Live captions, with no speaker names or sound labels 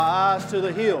eyes to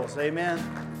the hills. Amen.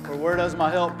 For where does my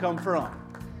help come from?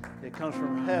 It comes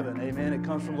from heaven. Amen. It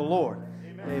comes from the Lord.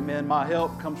 Amen. My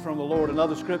help comes from the Lord.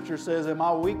 Another scripture says, in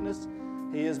my weakness,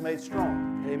 He is made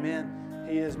strong. Amen.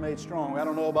 He is made strong. I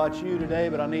don't know about you today,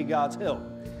 but I need God's help.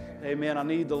 Amen. I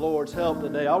need the Lord's help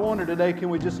today. I wonder today, can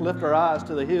we just lift our eyes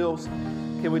to the hills?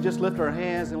 Can we just lift our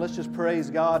hands and let's just praise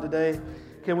God today?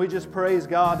 Can we just praise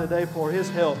God today for His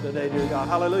help today, dear God?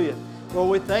 Hallelujah. Lord,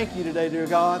 we thank You today, dear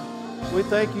God. We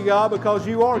thank You, God, because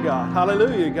You are God.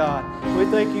 Hallelujah, God. We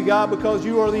thank You, God, because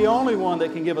You are the only one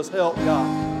that can give us help,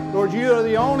 God. Lord, You are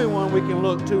the only one we can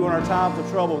look to in our times of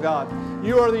trouble, God.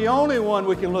 You are the only one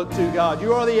we can look to, God.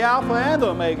 You are the Alpha and the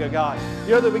Omega, God.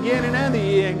 You're the beginning and the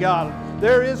end, God.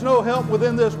 There is no help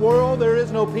within this world. There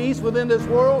is no peace within this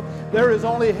world. There is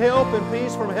only help and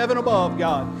peace from heaven above,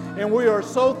 God. And we are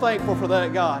so thankful for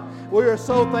that, God. We are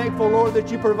so thankful, Lord, that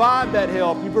You provide that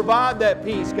help. You provide that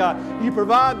peace, God. You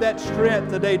provide that strength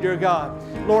today, dear God.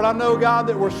 Lord, I know, God,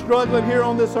 that we're struggling here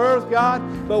on this earth, God,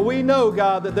 but we know,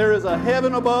 God, that there is a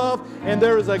heaven above and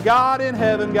there is a God in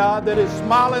heaven, God, that is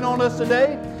smiling on us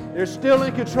today. They're still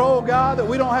in control, God, that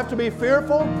we don't have to be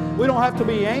fearful. We don't have to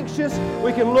be anxious.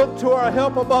 We can look to our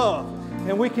help above,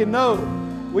 and we can know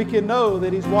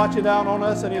that He's watching down on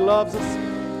us and He loves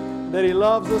us, that He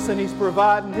loves us and He's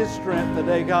providing His strength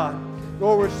today, God.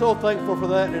 Lord, we're so thankful for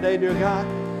that today, dear God.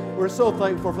 We're so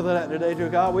thankful for that today, dear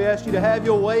God. We ask You to have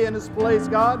Your way in this place,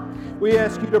 God. We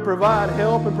ask You to provide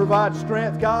help and provide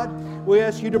strength, God. We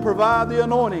ask You to provide the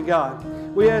anointing, God.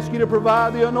 We ask You to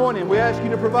provide the anointing. We ask You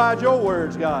to provide Your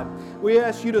words, God. We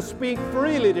ask You to speak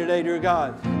freely today, dear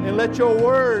God. And let Your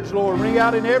words, Lord, ring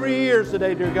out in every ear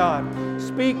today, dear God.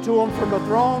 Speak to them from the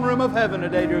throne room of heaven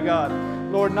today, dear God.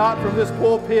 Lord, not from this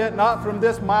pulpit, not from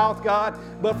this mouth, God,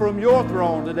 but from Your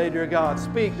throne today, dear God.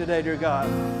 Speak today, dear God.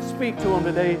 Speak to them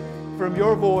today from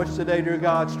Your voice today, dear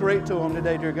God. Straight to them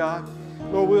today, dear God.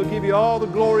 Lord, we'll give You all the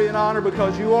glory and honor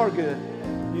because You are good.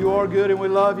 You are good, and we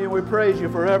love You and we praise You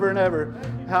forever and ever.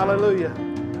 Hallelujah.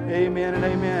 Amen and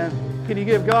amen. Can you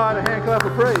give God a hand clap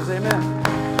of praise? Amen.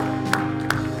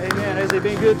 Amen. Has He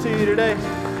been good to you today?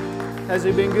 Has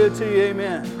He been good to you?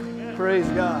 Amen. Praise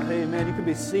God. Amen. You can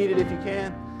be seated if you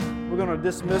can. We're going to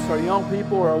dismiss our young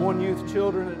people or our one youth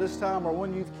children at this time, our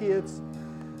one youth kids,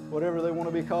 whatever they want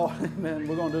to be called. Amen.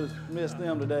 We're going to dismiss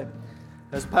them today.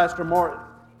 As Pastor Mark,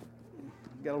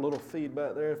 got a little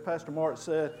feedback there. As Pastor Mark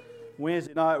said,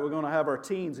 Wednesday night we're going to have our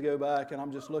teens go back, and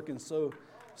I'm just looking so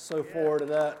forward to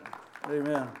that.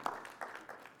 Amen.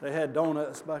 They had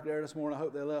donuts back there this morning. I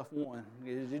hope they left one.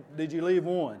 Did you leave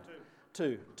one?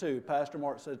 Two. Pastor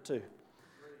Mark said 2.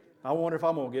 I wonder if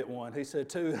I'm going to get one. He said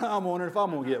 2. I'm wondering if I'm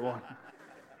going to get one.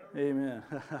 Amen.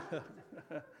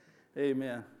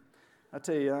 Amen. I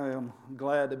tell you, I am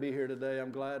glad to be here today.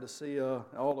 I'm glad to see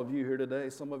all of you here today.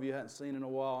 Some of you I hadn't seen in a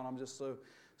while, and I'm just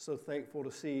so thankful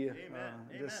to see you.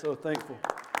 Just so thankful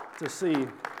to see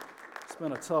you. It's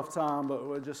been a tough time, but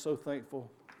we're just so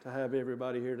thankful to have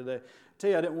everybody here today. I tell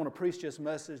you, I didn't want to preach this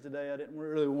message today. I didn't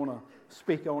really want to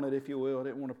speak on it, if you will. I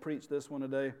didn't want to preach this one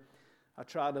today. I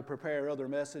tried to prepare other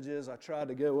messages. I tried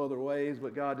to go other ways,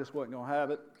 but God just wasn't going to have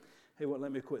it. He wouldn't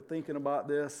let me quit thinking about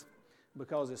this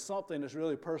because it's something that's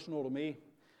really personal to me,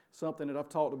 something that I've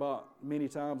talked about many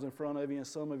times in front of you, and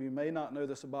some of you may not know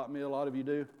this about me. A lot of you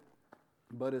do.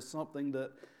 But it's something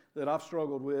that I've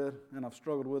struggled with, and I've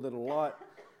struggled with it a lot.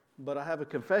 But I have a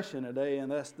confession today,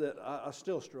 and that's that I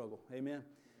still struggle. Amen?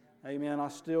 Amen. I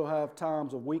still have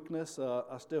times of weakness.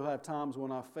 I still have times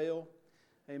when I fail.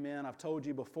 Amen. I've told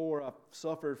you before, I've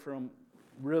suffered from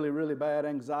really, really bad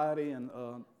anxiety and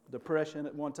depression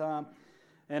at one time.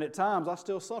 And at times, I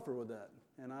still suffer with that.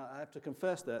 And I have to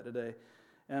confess that today.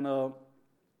 And I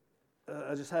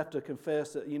just have to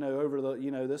confess that,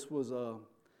 this was...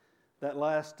 That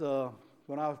last,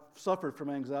 when I suffered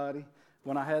from anxiety,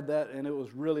 when I had that, and it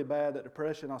was really bad, that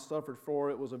depression I suffered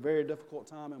for, it was a very difficult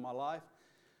time in my life.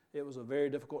 It was a very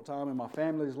difficult time in my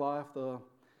family's life.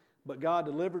 But God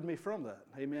delivered me from that.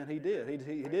 Amen. He did.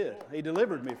 He did. He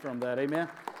delivered me from that. Amen.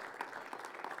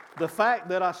 The fact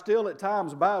that I still at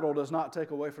times battle does not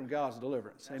take away from God's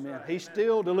deliverance. Amen. He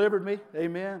still delivered me.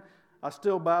 Amen. I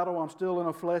still battle. I'm still in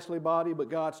a fleshly body, but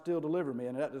God still delivered me,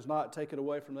 and that does not take it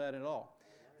away from that at all.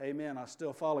 Amen. I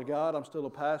still follow God. I'm still a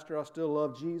pastor. I still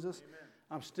love Jesus. Amen.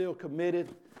 I'm still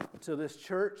committed to this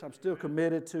church. I'm still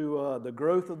committed to the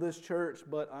growth of this church,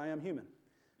 but I am human.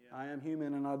 Yeah. I am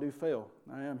human and I do fail.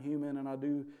 I am human and I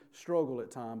do struggle at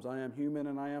times. I am human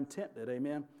and I am tempted.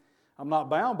 Amen. I'm not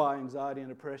bound by anxiety and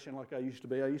depression like I used to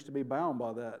be. I used to be bound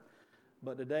by that.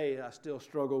 But today I still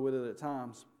struggle with it at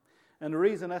times. And the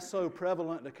reason that's so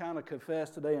prevalent to kind of confess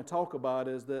today and talk about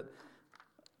is that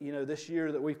this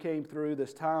year that we came through,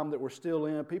 this time that we're still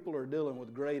in, people are dealing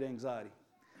with great anxiety.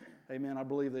 Amen. I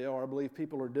believe they are. I believe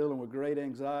people are dealing with great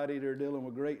anxiety. They're dealing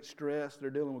with great stress. They're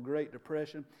dealing with great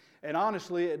depression. And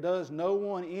honestly, it does no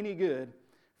one any good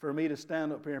for me to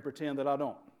stand up here and pretend that I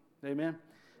don't. Amen.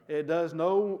 It does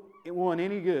no one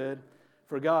any good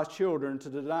for God's children to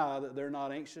deny that they're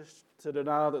not anxious, to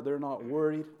deny that they're not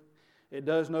worried. It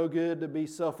does no good to be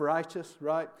self-righteous,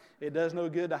 right? It does no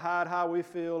good to hide how we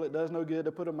feel. It does no good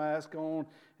to put a mask on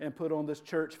and put on this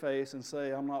church face and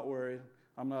say, I'm not worried,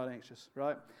 I'm not anxious,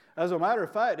 right? As a matter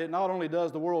of fact, it not only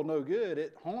does the world no good,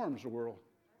 it harms the world.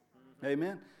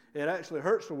 Amen? It actually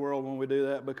hurts the world when we do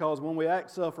that, because when we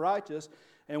act self-righteous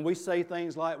and we say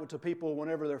things like to people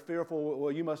whenever they're fearful,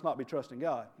 well, you must not be trusting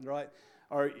God, right?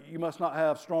 Or you must not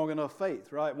have strong enough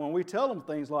faith, right? When we tell them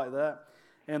things like that,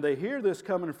 and they hear this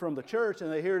coming from the church,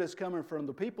 and they hear this coming from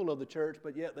the people of the church,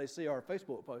 but yet they see our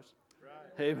Facebook post.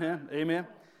 Right. Amen. Amen.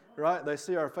 Right? They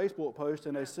see our Facebook post,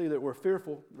 and they see that we're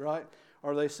fearful, right?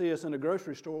 Or they see us in the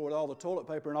grocery store with all the toilet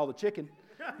paper and all the chicken,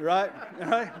 right?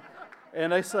 Right?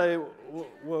 And they say,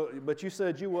 well, but you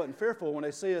said you wasn't fearful. When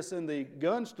they see us in the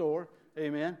gun store,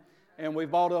 amen, and we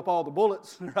bought up all the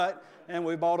bullets, right? And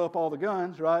we bought up all the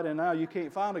guns, right? And now you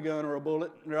can't find a gun or a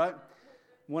bullet, right?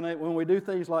 When we do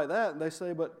things like that, they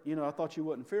say, but, I thought you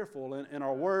wasn't fearful. And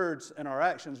our words and our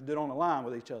actions don't align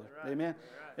with each other. Right. Amen?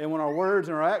 Right. And when our words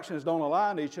and our actions don't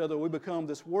align to each other, we become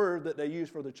this word that they use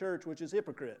for the church, which is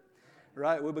hypocrite.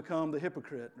 Right? We become the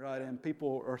hypocrite, right? And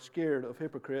people are scared of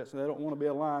hypocrites, and they don't want to be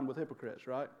aligned with hypocrites,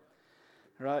 right?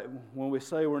 Right? When we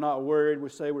say we're not worried, we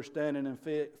say we're standing in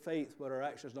faith, but our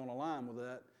actions don't align with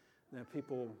that, then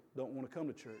people don't want to come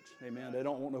to church. Amen? They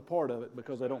don't want no part of it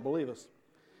because they don't believe us.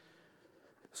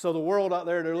 So the world out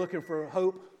there, they're looking for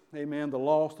hope. Amen. The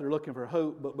lost, they're looking for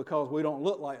hope. But because we don't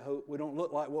look like hope, we don't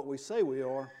look like what we say we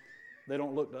are, they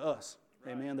don't look to us.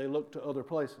 Amen. They look to other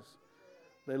places.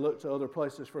 They look to other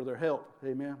places for their help.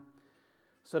 Amen.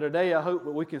 So today I hope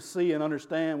that we can see and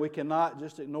understand we cannot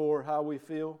just ignore how we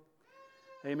feel.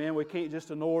 Amen. We can't just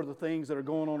ignore the things that are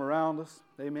going on around us.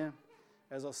 Amen.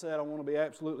 As I said, I want to be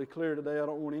absolutely clear today. I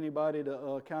don't want anybody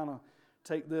to kind of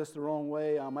take this the wrong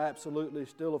way. I'm absolutely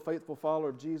still a faithful follower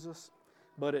of Jesus,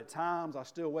 but at times I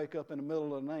still wake up in the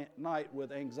middle of the night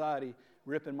with anxiety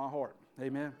ripping my heart.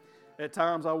 Amen. At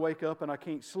times I wake up and I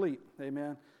can't sleep.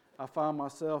 Amen. I find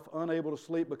myself unable to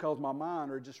sleep because my mind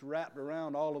are just wrapped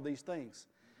around all of these things.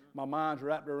 My mind's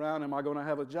wrapped around, am I going to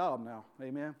have a job now?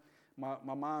 Amen.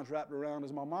 My mind's wrapped around,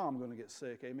 is my mom going to get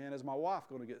sick? Amen. Is my wife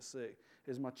going to get sick?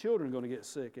 Is my children going to get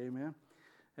sick? Amen.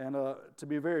 And to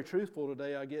be very truthful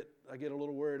today, I get a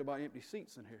little worried about empty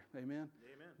seats in here. Amen? Amen.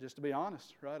 Just to be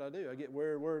honest, right? I do. I get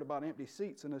worried about empty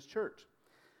seats in this church.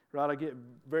 Right? I get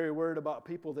very worried about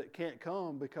people that can't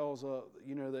come because,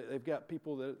 they've got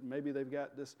people that maybe they've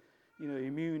got this,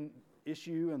 immune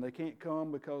issue and they can't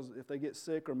come because if they get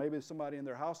sick, or maybe somebody in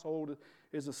their household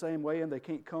is the same way and they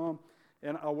can't come.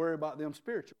 And I worry about them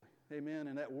spiritually. Amen?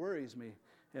 And that worries me.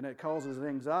 And it causes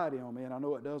anxiety on me. And I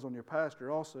know it does on your pastor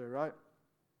also, right?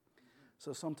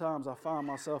 So sometimes I find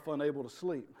myself unable to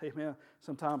sleep. Amen.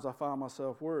 Sometimes I find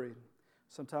myself worried.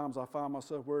 Sometimes I find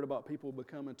myself worried about people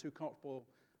becoming too comfortable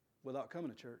without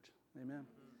coming to church. Amen.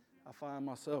 I find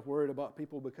myself worried about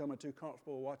people becoming too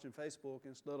comfortable watching Facebook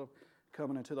instead of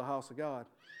coming into the house of God.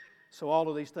 So all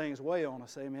of these things weigh on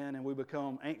us, amen, and we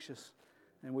become anxious,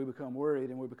 and we become worried,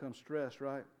 and we become stressed,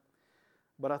 right?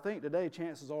 But I think today,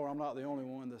 chances are I'm not the only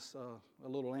one that's a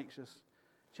little anxious.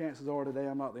 Chances are today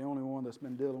I'm not the only one that's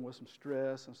been dealing with some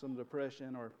stress and some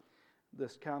depression, or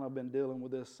that's kind of been dealing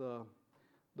with this,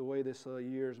 the way this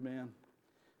year's been.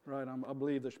 Right? I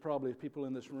believe there's probably people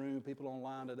in this room, people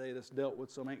online today that's dealt with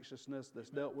some anxiousness,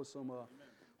 that's dealt with some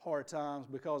hard times,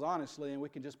 because honestly, and we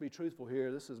can just be truthful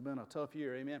here, this has been a tough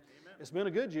year. Amen. Amen. It's been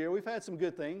a good year. We've had some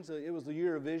good things. It was the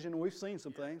year of vision, and we've seen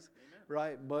some things,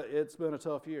 right? But it's been a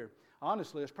tough year.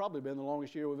 Honestly, it's probably been the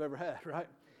longest year we've ever had, right?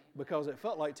 Because it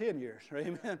felt like 10 years, right?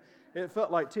 Amen. It felt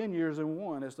like 10 years in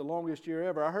one. It's the longest year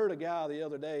ever. I heard a guy the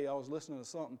other day, I was listening to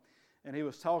something, and he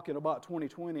was talking about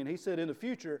 2020, and he said in the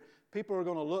future, people are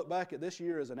going to look back at this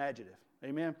year as an adjective.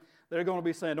 Amen. They're going to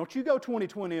be saying, don't you go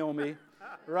 2020 on me,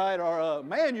 right? Or,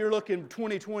 man, you're looking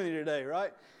 2020 today,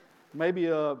 right? Maybe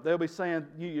they'll be saying,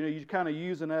 you're kind of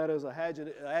using that as an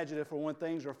adjective for when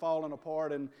things are falling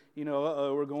apart and,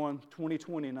 we're going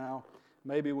 2020 now.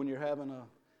 Maybe when you're having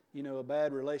a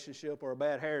bad relationship or a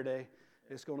bad hair day,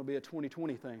 it's going to be a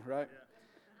 2020 thing, right?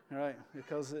 Yeah. Right?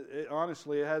 Because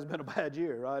honestly, it has been a bad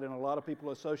year, right? And a lot of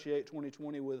people associate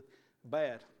 2020 with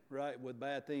bad, right? With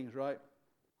bad things, right?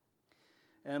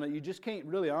 And you just can't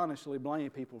really honestly blame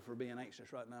people for being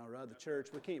anxious right now, right? The church,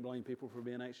 we can't blame people for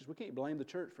being anxious. We can't blame the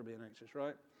church for being anxious,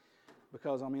 right?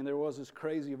 Because, I mean, there was this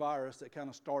crazy virus that kind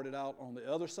of started out on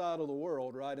the other side of the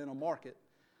world, right, in a market,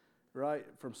 right,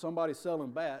 from somebody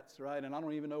selling bats, right? And I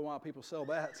don't even know why people sell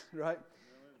bats, right?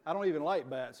 I don't even like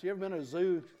bats. You ever been to a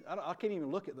zoo? I can't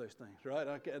even look at those things, right?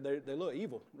 They look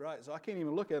evil, right? So I can't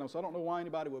even look at them, so I don't know why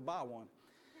anybody would buy one,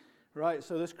 right?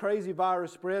 So this crazy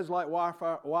virus spreads like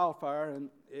wildfire, and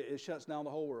it shuts down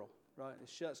the whole world, right? It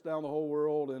shuts down the whole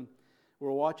world, and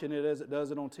we're watching it as it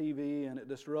does it on TV, and it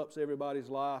disrupts everybody's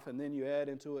life, and then you add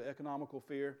into it economical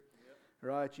fear,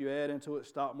 right? You add into it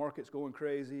stock markets going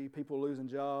crazy, people losing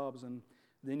jobs, and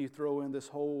then you throw in this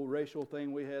whole racial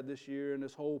thing we had this year and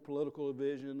this whole political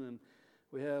division, and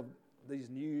we have these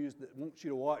news that want you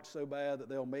to watch so bad that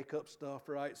they'll make up stuff,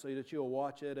 right, so that you'll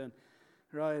watch it, and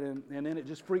right, and then it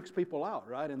just freaks people out,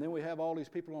 right? And then we have all these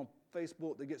people on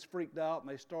Facebook that gets freaked out, and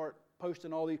they start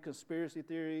posting all these conspiracy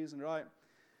theories, and right,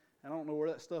 I don't know where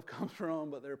that stuff comes from,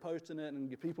 but they're posting it,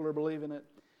 and people are believing it.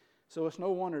 So it's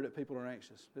no wonder that people are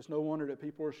anxious. It's no wonder that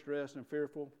people are stressed and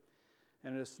fearful.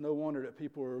 And it's no wonder that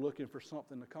people are looking for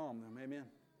something to calm them. Amen?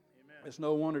 Amen. It's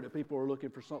no wonder that people are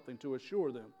looking for something to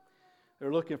assure them.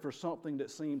 They're looking for something that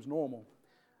seems normal.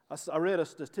 I read a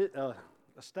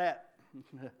stat.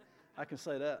 I can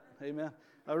say that. Amen.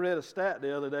 I read a stat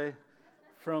the other day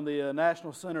from the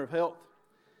National Center of Health.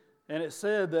 And it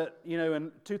said that,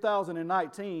 in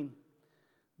 2019,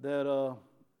 that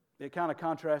it kind of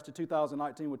contrasted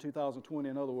 2019 with 2020,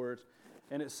 in other words.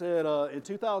 And it said in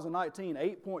 2019,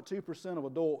 8.2% of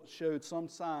adults showed some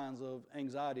signs of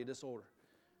anxiety disorder.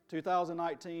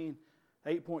 2019,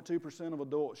 8.2% of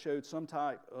adults showed some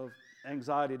type of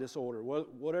anxiety disorder.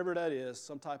 Whatever that is,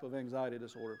 some type of anxiety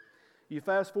disorder. You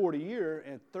fast forward a year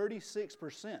and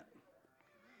 36%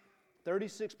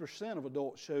 of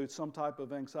adults showed some type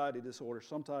of anxiety disorder.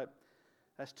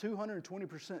 That's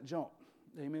 220% jump,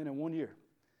 amen, in 1 year.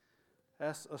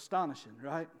 That's astonishing,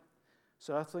 right?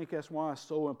 So I think that's why it's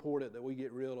so important that we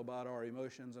get real about our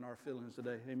emotions and our feelings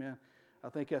today. Amen. I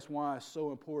think that's why it's so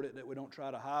important that we don't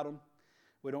try to hide them.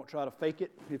 We don't try to fake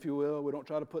it, if you will. We don't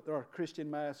try to put our Christian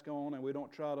mask on, and we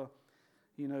don't try to,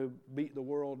 beat the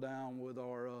world down with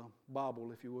our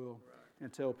Bible, if you will,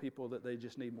 and tell people that they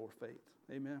just need more faith.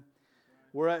 Amen.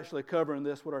 We're actually covering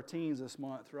this with our teens this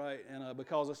month, right? And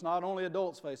because it's not only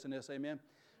adults facing this, amen.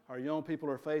 Our young people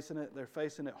are facing it. They're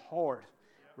facing it hard.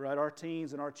 Right, our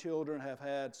teens and our children have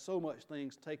had so much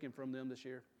things taken from them this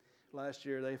year. Last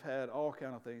year, they've had all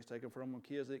kind of things taken from them.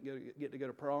 Kids didn't get to go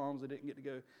to proms. They didn't get to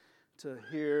go to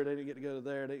here. They didn't get to go to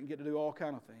there. They didn't get to do all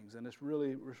kind of things. And it's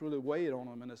really weighed on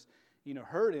them. And it's,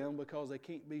 hurt them because they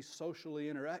can't be socially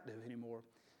interactive anymore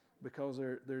because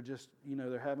they're just,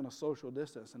 they're having a social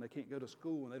distance and they can't go to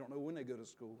school and they don't know when they go to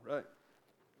school, right?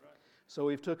 So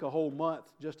we've took a whole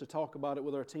month just to talk about it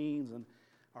with our teens, and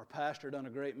our pastor done a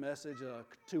great message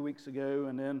 2 weeks ago,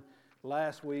 and then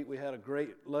last week we had a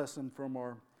great lesson from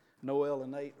our Noel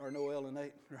and Nate,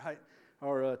 right?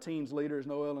 Our teens leaders,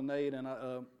 Noel and Nate, and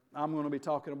I'm going to be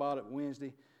talking about it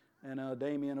Wednesday, and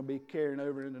Damien will be carrying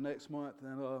over into next month.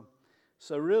 And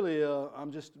so really,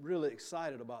 I'm just really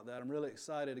excited about that. I'm really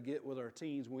excited to get with our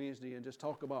teens Wednesday and just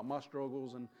talk about my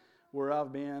struggles and where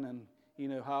I've been and,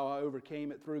 how I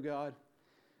overcame it through God.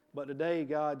 But today,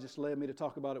 God just led me to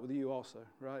talk about it with you also,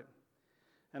 right?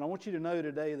 And I want you to know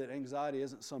today that anxiety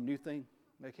isn't some new thing,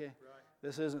 okay? Right.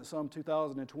 This isn't some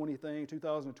 2020 thing,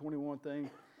 2021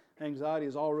 thing. Anxiety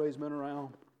has always been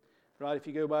around, right? If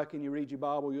you go back and you read your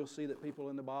Bible, you'll see that people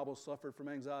in the Bible suffered from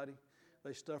anxiety.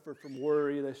 They suffered from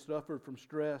worry. They suffered from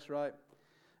stress, right?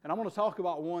 And I want to talk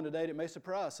about one today that may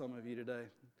surprise some of you today.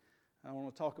 I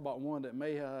want to talk about one that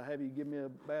may have you give me a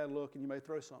bad look and you may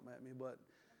throw something at me, but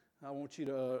I want you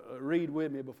to read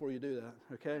with me before you do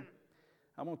that, okay?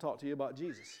 I'm going to talk to you about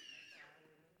Jesus.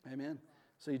 Amen.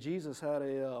 See, Jesus had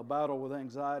a battle with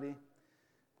anxiety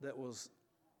that was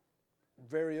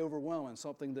very overwhelming,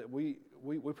 something that we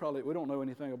don't know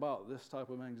anything about, this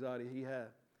type of anxiety he had.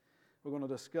 We're going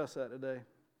to discuss that today.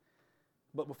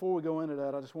 But before we go into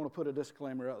that, I just want to put a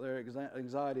disclaimer out there.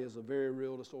 Anxiety is a very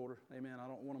real disorder. Amen. I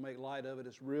don't want to make light of it.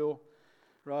 It's real.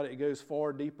 Right, it goes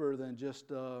far deeper than just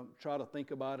try to think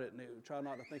about it and try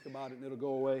not to think about it and it'll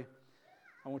go away.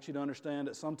 I want you to understand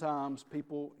that sometimes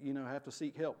people, have to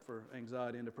seek help for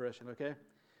anxiety and depression, okay?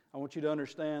 I want you to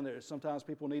understand that sometimes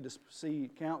people need to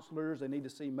see counselors, they need to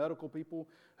see medical people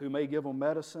who may give them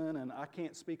medicine, and I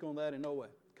can't speak on that in no way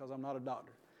because I'm not a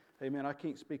doctor. Amen, I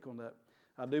can't speak on that.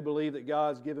 I do believe that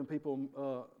God's given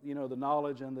people, the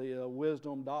knowledge and the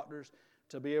wisdom, doctors,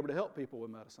 to be able to help people with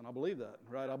medicine. I believe that,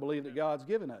 right? I believe that God's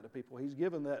given that to people. He's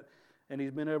given that and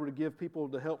He's been able to give people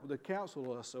to help to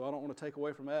counsel us. So I don't want to take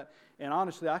away from that. And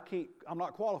honestly, I'm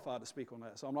not qualified to speak on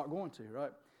that, so I'm not going to,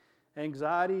 right?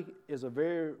 Anxiety is a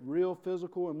very real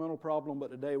physical and mental problem,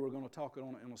 but today we're going to talk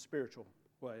on it in a spiritual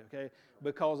way, okay?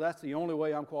 Because that's the only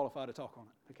way I'm qualified to talk on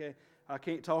it, okay? I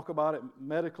can't talk about it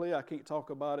medically. I can't talk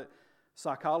about it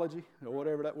psychology, or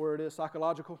whatever that word is,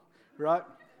 psychological, right?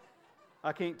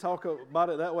 I can't talk about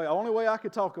it that way. The only way I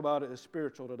could talk about it is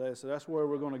spiritual today, so that's where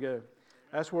we're going to go.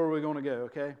 That's where we're going to go,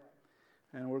 okay?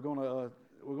 And we're going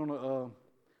to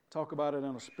talk about it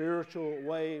in a spiritual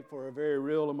way for a very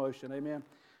real emotion, amen?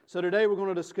 So today we're going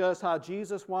to discuss how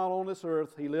Jesus, while on this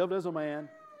earth, He lived as a man.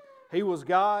 He was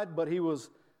God, but He was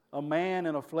a man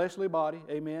in a fleshly body,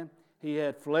 amen? He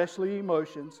had fleshly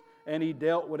emotions, and He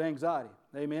dealt with anxiety,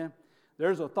 amen?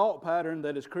 There's a thought pattern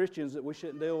that as Christians that we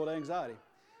shouldn't deal with anxiety.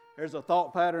 There's a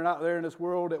thought pattern out there in this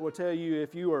world that will tell you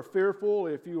if you are fearful,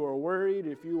 if you are worried,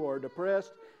 if you are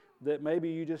depressed, that maybe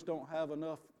you just don't have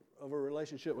enough of a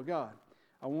relationship with God.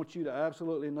 I want you to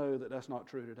absolutely know that that's not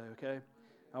true today, okay?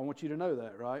 I want you to know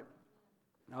that, right?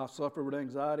 I suffered with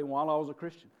anxiety while I was a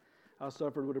Christian. I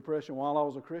suffered with depression while I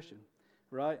was a Christian,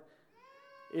 right?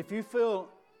 If you feel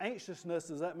anxiousness,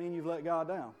 does that mean you've let God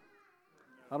down?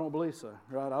 I don't believe so,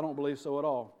 right? I don't believe so at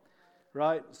all,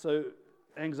 right? So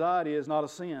anxiety is not a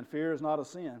sin. Fear is not a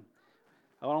sin.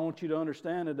 What I want you to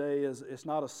understand today is it's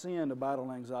not a sin to battle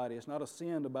anxiety. It's not a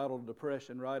sin to battle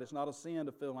depression, right? It's not a sin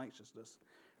to feel anxiousness,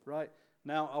 right?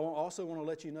 Now, I also want to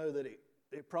let you know that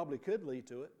it probably could lead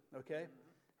to it, okay?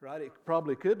 Right? It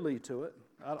probably could lead to it.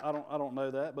 I don't know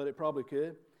that, but it probably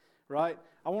could, right?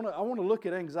 I want to look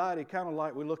at anxiety kind of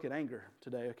like we look at anger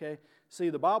today, okay? See,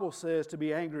 the Bible says to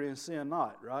be angry and sin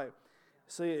not, right?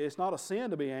 See, it's not a sin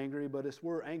to be angry, but it's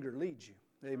where anger leads you.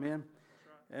 Amen?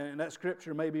 And that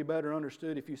scripture may be better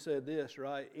understood if you said this,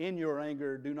 right? In your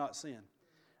anger, do not sin,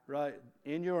 right?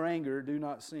 In your anger, do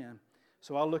not sin.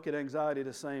 So I look at anxiety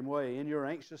the same way. In your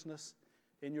anxiousness,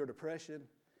 in your depression,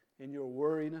 in your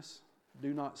worriness,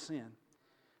 do not sin.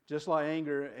 Just like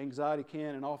anger, anxiety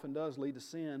can and often does lead to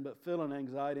sin, but feeling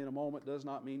anxiety in a moment does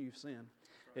not mean you've sinned.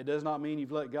 It does not mean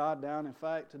you've let God down. In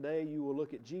fact, today you will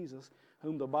look at Jesus,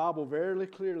 whom the Bible very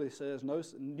clearly says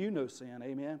knew no sin,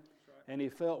 amen? And He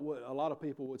felt what a lot of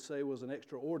people would say was an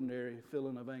extraordinary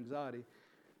feeling of anxiety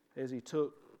as He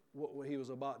took what He was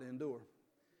about to endure.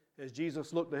 As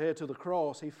Jesus looked ahead to the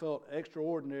cross, He felt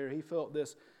extraordinary. He felt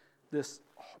this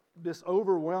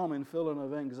overwhelming feeling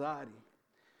of anxiety.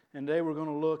 And today we're going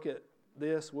to look at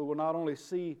this. We will not only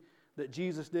see that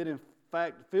Jesus did in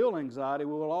fact feel anxiety,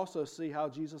 we will also see how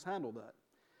Jesus handled that.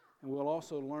 And we'll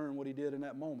also learn what He did in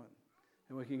that moment.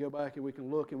 And we can go back and we can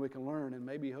look and we can learn, and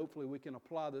maybe hopefully we can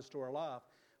apply this to our life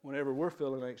whenever we're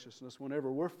feeling anxiousness,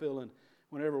 whenever we're feeling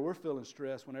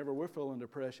stress, whenever we're feeling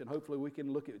depression. Hopefully we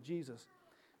can look at Jesus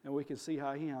and we can see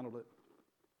how He handled it.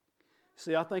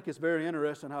 See, I think it's very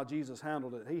interesting how Jesus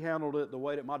handled it. He handled it the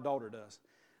way that my daughter does.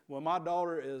 When my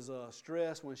daughter is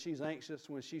stressed, when she's anxious,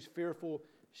 when she's fearful,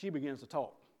 she begins to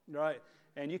talk, right?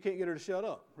 And you can't get her to shut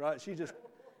up, right?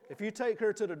 If you take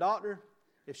her to the doctor,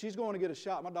 if she's going to get a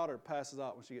shot, my daughter passes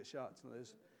out when she gets shots.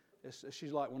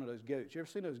 She's like one of those goats. You ever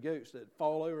seen those goats that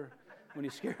fall over when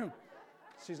you scare them?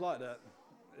 She's like that.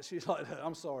 She's like that.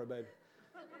 I'm sorry, baby.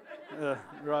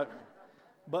 Right.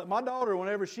 But my daughter,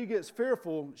 whenever she gets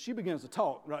fearful, she begins to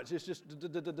talk, right?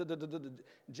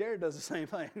 Jared does the same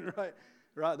thing, right?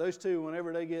 Right. Those two,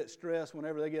 whenever they get stressed,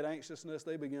 whenever they get anxiousness,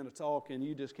 they begin to talk, and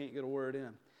you just can't get a word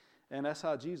in. And that's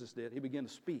how Jesus did. He began to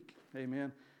speak.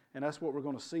 Amen. And that's what we're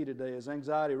going to see today. As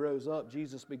anxiety rose up,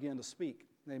 Jesus began to speak.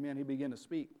 Amen. He began to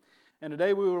speak. And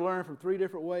today we will learn from 3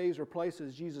 different ways or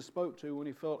places Jesus spoke to when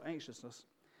He felt anxiousness.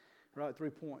 Right?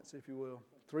 3 points, if you will.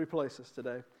 3 places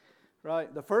today.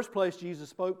 Right? The first place Jesus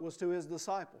spoke was to His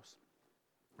disciples.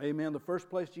 Amen. The first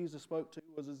place Jesus spoke to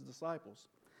was His disciples.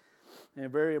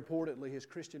 And very importantly, His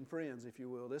Christian friends, if you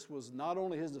will. This was not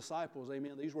only His disciples,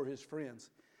 amen, these were His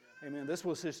friends. Amen. This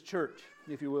was His church,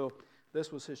 if you will.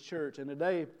 This was His church. And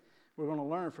today, we're going to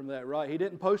learn from that, right? He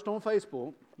didn't post on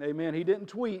Facebook. Amen. He didn't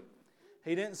tweet.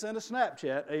 He didn't send a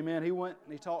Snapchat. Amen. He went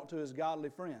and He talked to His godly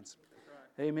friends.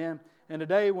 Right. Amen. And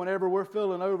today, whenever we're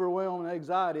feeling overwhelmed and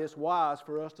anxiety, it's wise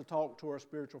for us to talk to our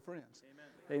spiritual friends.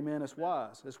 Amen. Amen. It's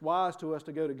wise. It's wise to us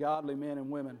to go to godly men and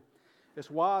women. It's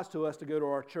wise to us to go to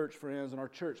our church friends and our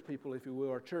church people, if you will,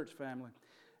 our church family.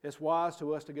 It's wise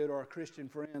to us to go to our Christian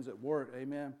friends at work.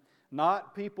 Amen.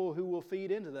 Not people who will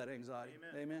feed into that anxiety.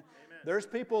 Amen. Amen. There's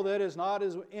people that is not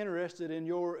as interested in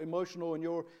your emotional and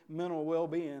your mental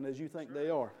well-being as you think they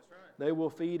are. That's right. They will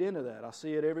feed into that. I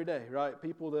see it every day, right?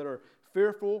 People that are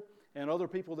fearful and other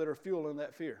people that are fueling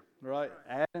that fear, right?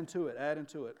 Add into it,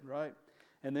 right?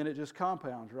 And then it just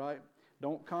compounds, right?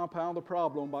 Don't compound the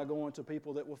problem by going to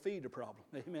people that will feed the problem.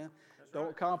 Amen.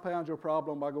 Don't compound your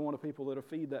problem by going to people that will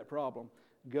feed that problem.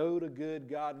 Go to good,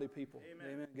 godly people.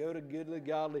 Amen. Go to goodly,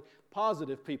 godly,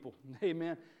 positive people.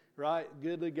 Amen. Right?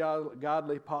 Goodly,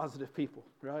 godly, positive people.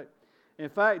 Right? In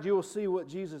fact, you will see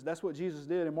that's what Jesus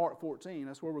did in Mark 14.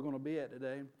 That's where we're going to be at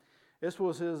today. This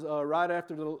was his right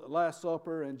after the Last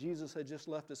Supper, and Jesus had just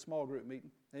left his small group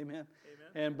meeting. Amen.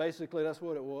 And basically that's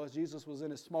what it was. Jesus was in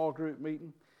his small group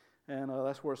meeting, and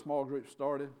that's where small groups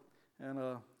started.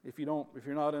 And if you don't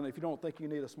think you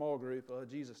need a small group,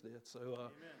 Jesus did. So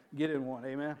get in one.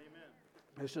 Amen.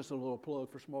 It's just a little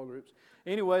plug for small groups.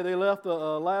 Anyway, they left the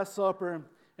Last Supper,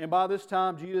 and by this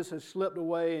time Jesus had slipped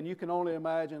away, and you can only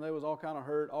imagine there was all kind of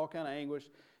hurt, all kind of anguish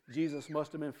Jesus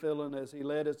must have been feeling as he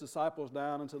led his disciples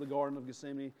down into the Garden of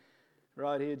Gethsemane.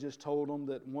 Right? He had just told them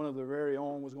that one of their very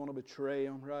own was going to betray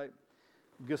him. Right?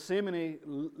 Gethsemane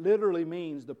literally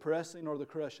means the pressing or the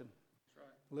crushing.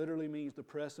 Literally means the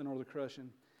pressing or the crushing.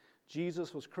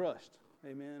 Jesus was crushed,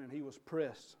 amen, and he was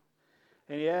pressed.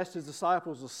 And he asked his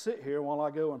disciples to sit here while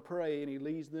I go and pray, and he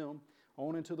leads them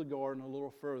on into the garden a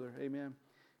little further, amen.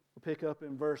 We'll pick up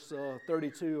in verse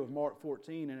 32 of Mark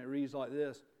 14, and it reads like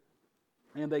this.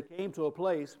 And they came to a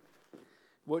place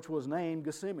which was named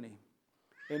Gethsemane.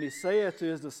 And he saith to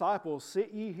his disciples,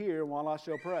 sit ye here while I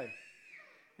shall pray.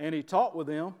 And he taught with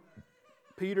them,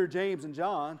 Peter, James, and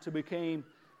John,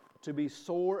 to be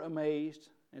sore amazed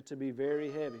and to be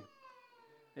very heavy.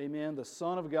 Amen. The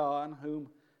Son of God, whom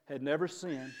had never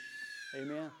sinned.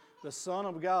 Amen. The Son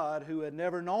of God, who had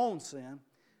never known sin.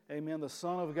 Amen. The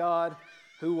Son of God,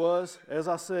 who was, as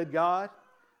I said, God,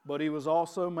 but he was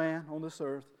also man on this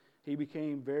earth. He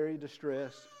became very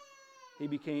distressed. He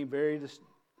became very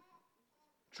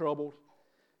troubled.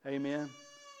 Amen.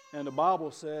 And the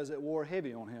Bible says it wore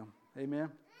heavy on him.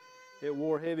 Amen. It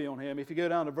wore heavy on him. If you go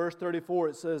down to verse 34,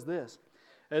 it says this.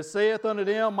 As saith unto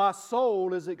them, my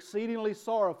soul is exceedingly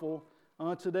sorrowful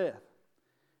unto death.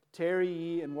 Tarry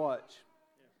ye and watch.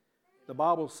 The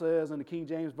Bible says in the King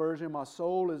James Version, my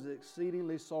soul is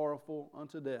exceedingly sorrowful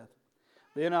unto death.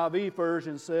 The NIV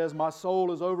version says, my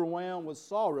soul is overwhelmed with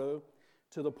sorrow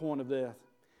to the point of death.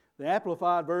 The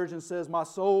Amplified Version says, my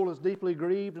soul is deeply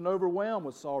grieved and overwhelmed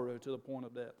with sorrow to the point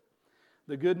of death.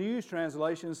 The Good News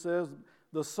Translation says,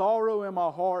 the sorrow in my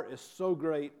heart is so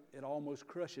great, it almost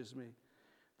crushes me.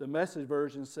 The Message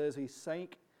Version says, he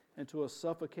sank into a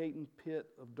suffocating pit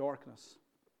of darkness.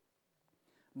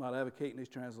 I'm not advocating these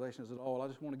translations at all. I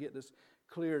just want to get this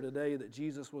clear today that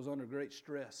Jesus was under great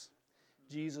stress.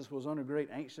 Jesus was under great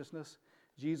anxiousness.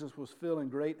 Jesus was feeling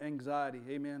great anxiety,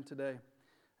 amen, today.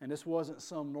 And this wasn't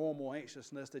some normal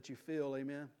anxiousness that you feel,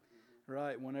 amen,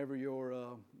 right? Whenever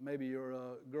maybe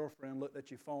your girlfriend looked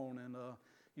at your phone and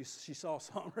she saw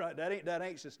something, right? That ain't that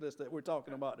anxiousness that we're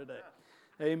talking about today.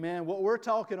 Amen. What we're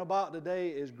talking about today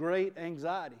is great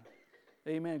anxiety.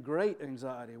 Amen. Great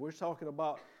anxiety. We're talking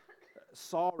about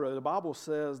sorrow. The Bible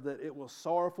says that it was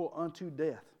sorrowful unto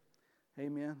death.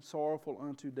 Amen. Sorrowful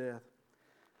unto death.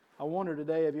 I wonder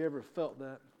today, have you ever felt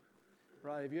that?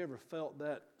 Right? Have you ever felt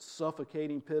that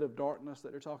suffocating pit of darkness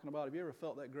that they're talking about? Have you ever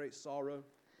felt that great sorrow?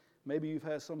 Maybe you've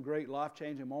had some great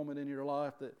life-changing moment in your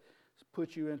life that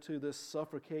put you into this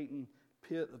suffocating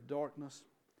pit of darkness.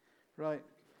 Right?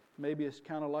 Maybe it's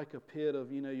kind of like a pit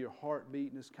of, your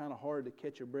heartbeat, and it's kind of hard to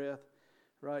catch your breath.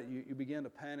 Right? You begin to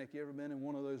panic. You ever been in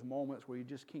one of those moments where you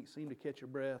just can't seem to catch your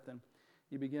breath and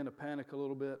you begin to panic a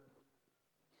little bit?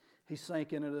 He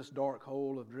sank into this dark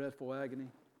hole of dreadful agony.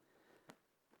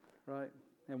 Right?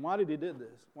 And why did he do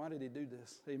this? Why did he do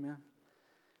this? Amen?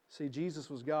 See, Jesus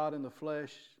was God in the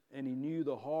flesh, and he knew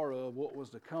the horror of what was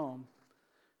to come.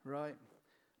 Right?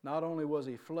 Not only was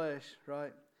he flesh,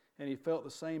 right, and he felt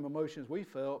the same emotions we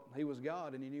felt, he was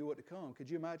God, and he knew what to come. Could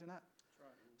you imagine that? That's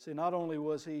right. See, not only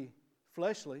was he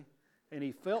fleshly, and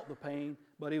he felt the pain,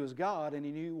 but he was God, and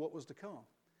he knew what was to come.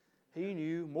 He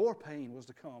knew more pain was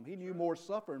to come. He knew more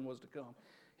suffering was to come.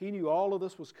 He knew all of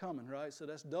this was coming, right? So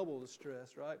that's double the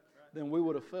stress, right? Than we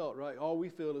would have felt, right? All we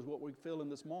feel is what we feel in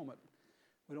this moment.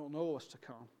 We don't know what's to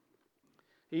come.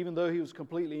 Even though he was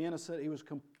completely innocent, he was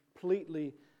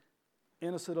completely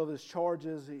innocent of his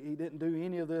charges. He didn't do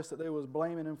any of this that they was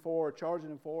blaming him for or charging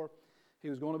him for. He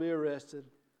was going to be arrested.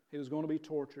 He was going to be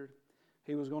tortured.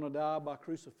 He was going to die by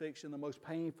crucifixion, the most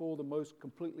painful, the most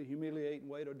completely humiliating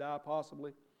way to die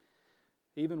possibly.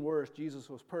 Even worse, Jesus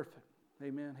was perfect.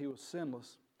 Amen. He was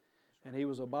sinless. And he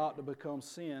was about to become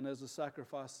sin as a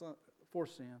sacrifice for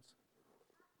sins.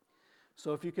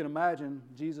 So if you can imagine,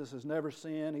 Jesus has never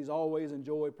sinned. He's always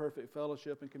enjoyed perfect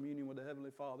fellowship and communion with the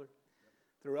Heavenly Father.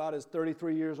 Throughout his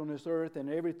 33 years on this earth and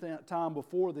every time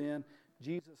before then,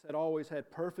 Jesus had always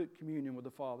had perfect communion with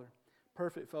the Father.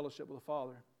 perfect fellowship with the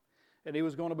Father. And He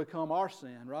was going to become our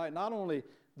sin, right? Not only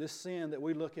this sin that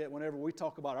we look at whenever we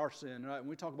talk about our sin, right? When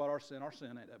we talk about our sin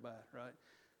ain't that bad, right?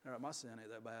 All right, my sin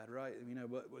ain't that bad, right? You know,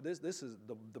 but this is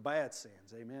the bad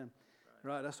sins, amen?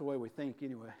 Right? That's the way we think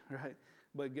anyway, right?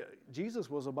 But Jesus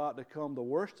was about to become the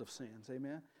worst of sins,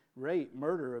 amen? Rape,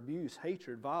 murder, abuse,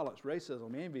 hatred, violence,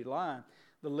 racism, envy, lying.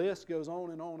 The list goes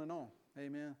on and on and on,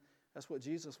 amen? That's what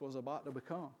Jesus was about to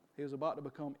become. He was about to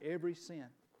become every sin.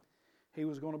 He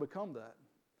was going to become that.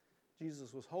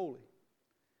 Jesus was holy.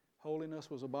 Holiness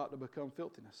was about to become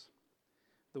filthiness.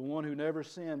 The one who never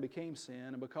sinned became sin,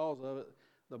 and because of it,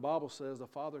 the Bible says the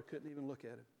Father couldn't even look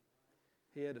at Him.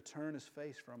 He had to turn His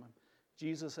face from Him.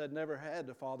 Jesus had never had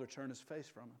the Father turn His face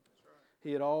from Him. Right.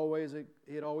 He had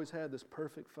always had this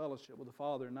perfect fellowship with the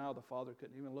Father, and now the Father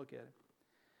couldn't even look at Him.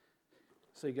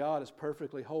 See, God is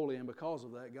perfectly holy, and because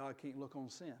of that, God can't look on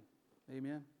sin.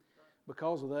 Amen?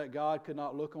 Because of that, God could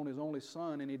not look on His only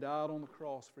Son, and He died on the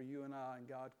cross for you and I, and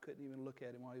God couldn't even look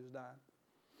at Him while He was dying.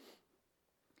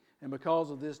 And because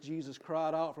of this, Jesus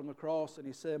cried out from the cross, and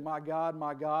He said, my God,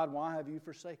 why have you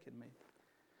forsaken me?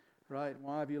 Right?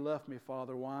 Why have you left me,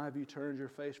 Father? Why have you turned your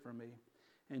face from me?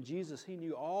 And Jesus, He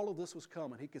knew all of this was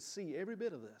coming. He could see every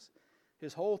bit of this.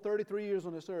 His whole 33 years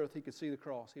on this earth, He could see the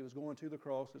cross. He was going to the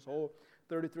cross. His whole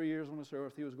 33 years on this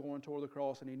earth, He was going toward the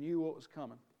cross, and He knew what was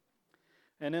coming.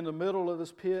 And in the middle of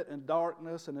this pit and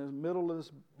darkness, and in the middle of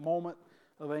this moment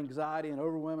of anxiety and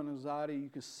overwhelming anxiety, you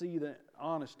can see the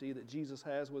honesty that Jesus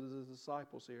has with His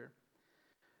disciples here.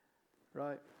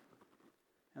 Right?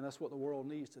 And that's what the world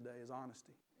needs today, is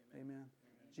honesty. Amen. Amen.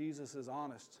 Jesus is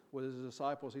honest with His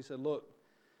disciples. He said, look,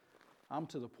 I'm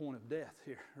to the point of death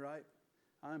here, right?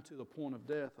 I'm to the point of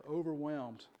death,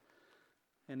 overwhelmed.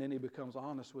 And then He becomes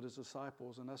honest with His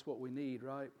disciples, and that's what we need,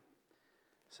 right?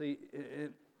 See,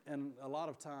 and a lot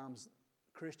of times,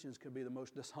 Christians could be the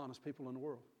most dishonest people in the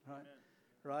world, right? Amen.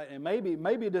 Right? And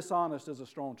maybe dishonest is a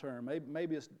strong term.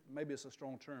 Maybe it's a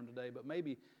strong term today, but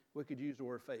maybe we could use the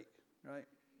word fake, right?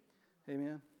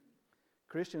 Amen?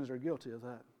 Christians are guilty of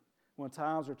that. When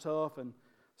times are tough and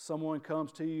someone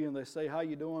comes to you and they say, how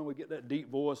you doing? We get that deep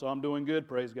voice, I'm doing good,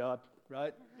 praise God,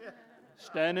 right?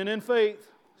 Standing in faith,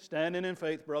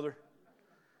 brother.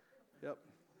 Yep.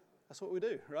 That's what we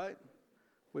do, right?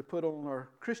 We put on our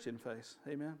Christian face.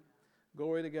 Amen.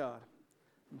 Glory to God.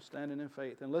 I'm standing in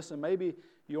faith. And listen, maybe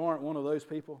you aren't one of those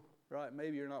people, right?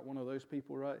 Maybe you're not one of those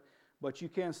people, right? But you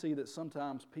can see that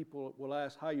sometimes people will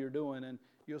ask how you're doing, and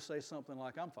you'll say something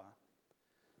like, I'm fine.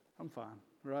 I'm fine,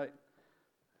 right?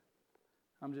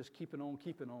 I'm just keeping on,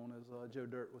 as Joe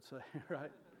Dirt would say,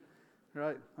 right?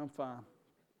 Right? I'm fine.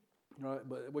 Right?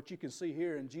 But what you can see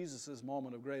here in Jesus'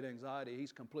 moment of great anxiety,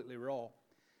 He's completely raw.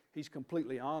 He's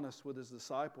completely honest with His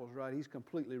disciples, right? He's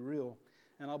completely real.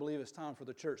 And I believe it's time for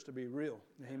the church to be real.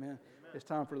 Amen? Amen. It's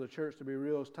time for the church to be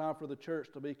real. It's time for the church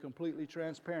to be completely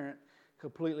transparent,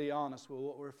 completely honest with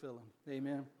what we're feeling.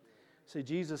 Amen? See,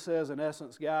 Jesus says, in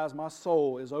essence, guys, my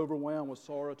soul is overwhelmed with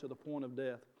sorrow to the point of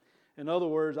death. In other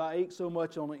words, I ache so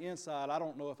much on the inside, I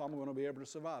don't know if I'm going to be able to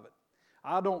survive it.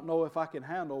 I don't know if I can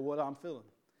handle what I'm feeling.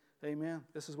 Amen?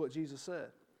 This is what Jesus said.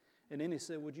 And then He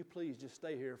said, would you please just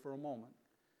stay here for a moment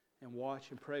and watch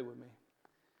and pray with me?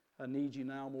 I need you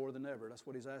now more than ever. That's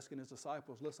what He's asking His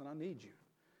disciples. Listen, I need you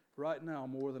right now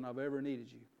more than I've ever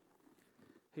needed you.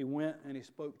 He went and He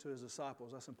spoke to His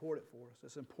disciples. That's important for us.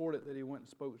 It's important that He went and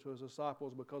spoke to His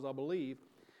disciples, because I believe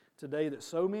today that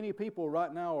so many people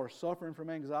right now are suffering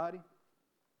from anxiety.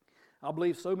 I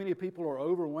believe so many people are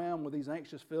overwhelmed with these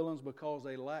anxious feelings because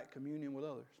they lack communion with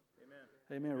others.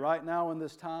 Amen. Amen. Right now in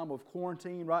this time of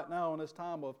quarantine, right now in this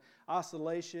time of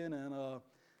isolation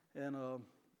and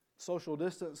social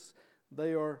distance,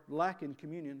 they are lacking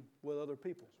communion with other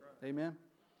people. Right. Amen.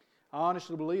 I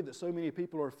honestly believe that so many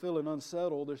people are feeling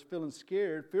unsettled. They're feeling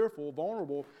scared, fearful,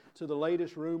 vulnerable to the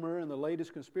latest rumor and the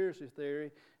latest conspiracy theory,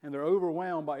 and they're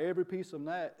overwhelmed by every piece of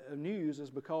news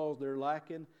is because they're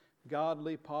lacking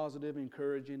godly, positive,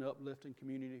 encouraging, uplifting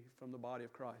community from the body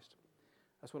of Christ.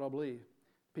 That's what I believe.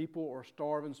 People are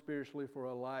starving spiritually for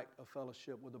a lack of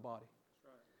fellowship with the body.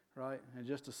 Right? And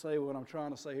just to say what I'm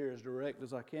trying to say here as direct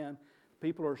as I can,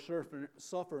 people are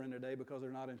suffering today because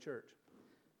they're not in church.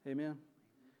 Amen?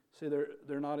 See,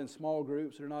 they're not in small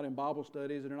groups, they're not in Bible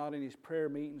studies, they're not in these prayer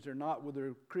meetings, they're not with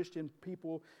their Christian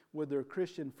people, with their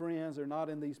Christian friends, they're not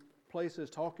in these places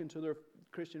talking to their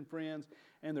Christian friends,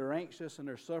 and they're anxious and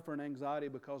they're suffering anxiety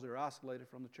because they're isolated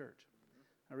from the church.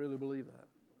 I really believe that.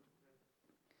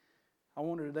 I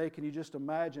wonder today, can you just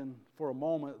imagine for a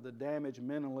moment the damage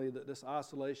mentally that this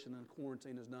isolation and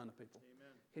quarantine has done to people?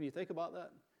 Amen. Can you think about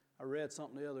that? I read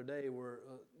something the other day where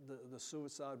the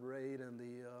suicide rate and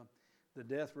the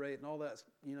death rate and all that's,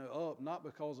 up, not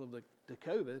because of the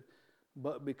COVID,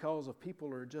 but because of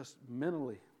people are just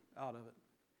mentally out of it.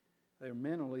 They're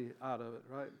mentally out of it,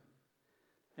 right?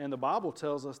 And the Bible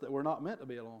tells us that we're not meant to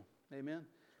be alone. Amen?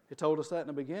 It told us that in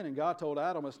the beginning. God told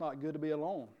Adam it's not good to be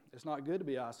alone. It's not good to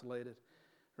be isolated,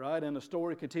 right? And the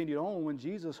story continued on when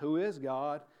Jesus, who is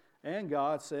God, and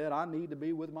God said, I need to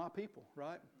be with my people,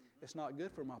 right? It's not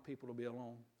good for my people to be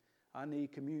alone. I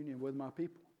need communion with my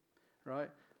people, right?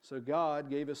 So God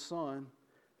gave His Son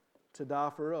to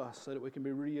die for us so that we can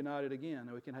be reunited again,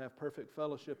 and we can have perfect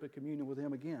fellowship and communion with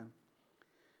Him again,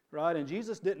 right? And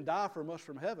Jesus didn't die from us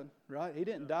from heaven, right? He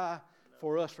didn't die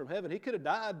for us from heaven. He could have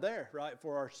died there, right,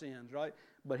 for our sins, right?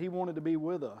 But He wanted to be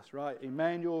with us, right?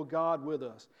 Emmanuel, God with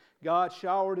us. God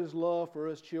showered His love for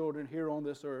His children here on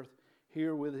this earth,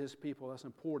 here with His people. That's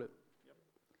important. Yep.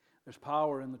 There's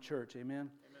power in the church, amen?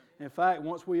 In fact,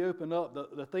 once we opened up,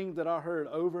 the thing that I heard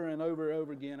over and over and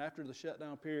over again after the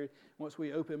shutdown period, once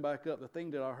we opened back up, the thing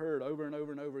that I heard over and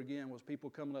over and over again was people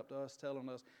coming up to us telling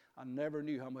us, I never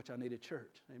knew how much I needed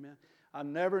church. Amen. I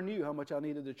never knew how much I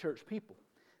needed the church people.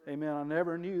 Amen. I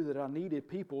never knew that I needed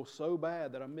people so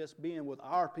bad, that I missed being with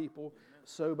our people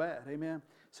so bad. Amen.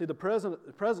 See, the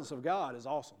presence of God is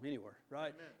awesome anywhere,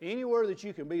 right? Amen. Anywhere that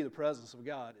you can be, the presence of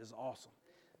God is awesome.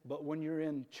 But when you're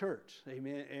in church,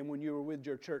 amen, and when you're with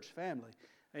your church family,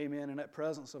 amen, and that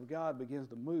presence of God begins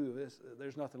to move,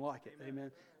 there's nothing like it, amen.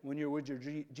 When you're with your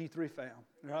G3 fam,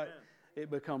 right,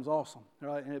 it becomes awesome,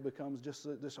 right, and it becomes just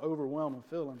this overwhelming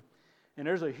feeling. And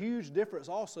there's a huge difference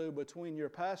also between your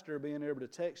pastor being able to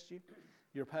text you,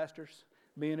 your pastors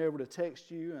being able to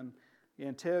text you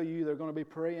and tell you they're going to be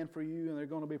praying for you, and they're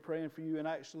going to be praying for you, and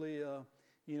actually,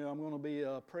 I'm going to be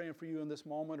praying for you in this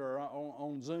moment, or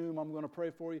on Zoom, I'm going to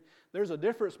pray for you. There's a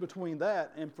difference between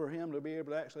that and for him to be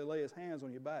able to actually lay his hands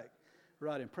on your back,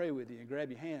 right, and pray with you and grab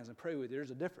your hands and pray with you.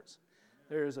 There's a difference.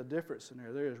 There is a difference in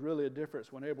there. There is really a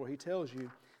difference whenever he tells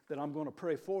you that I'm going to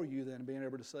pray for you than being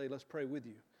able to say, let's pray with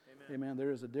you. Amen.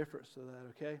 There is a difference to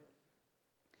that, okay?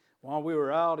 While we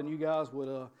were out and you guys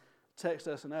would text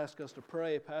us and ask us to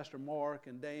pray, Pastor Mark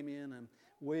and Damien and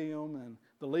William and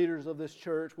the leaders of this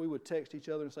church, we would text each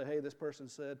other and say, hey, this person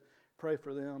said, pray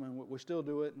for them, and we still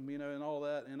do it, and and all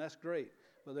that, and that's great.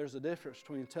 But there's a difference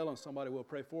between telling somebody we'll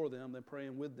pray for them than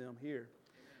praying with them here.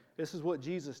 This is what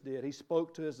Jesus did. He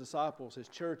spoke to His disciples, His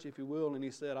church, if you will, and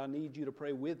He said, I need you to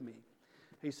pray with me.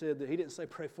 He said that He didn't say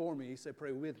pray for me, He said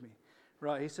pray with me.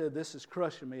 Right? He said, this is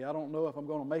crushing me. I don't know if I'm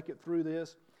going to make it through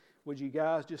this. Would you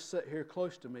guys just sit here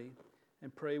close to me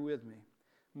and pray with me?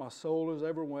 My soul is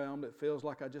overwhelmed. It feels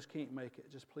like I just can't make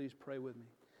it. Just please pray with me.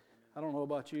 I don't know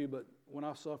about you, but when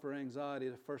I suffer anxiety,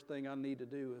 the first thing I need to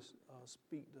do is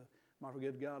speak to my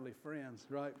good godly friends,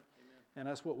 right? Amen. And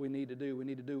that's what we need to do. We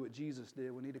need to do what Jesus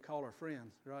did. We need to call our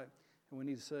friends, right? And we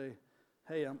need to say,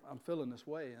 hey, I'm feeling this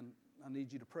way, and I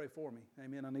need you to pray for me.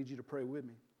 Amen. I need you to pray with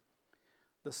me.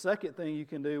 The second thing you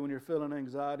can do when you're feeling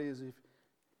anxiety is if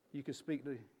you can speak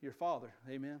to your Father.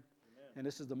 Amen. And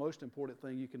this is the most important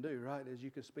thing you can do, right, is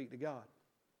you can speak to God,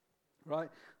 right?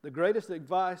 The greatest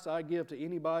advice I give to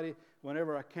anybody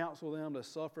whenever I counsel them that's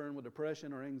suffering with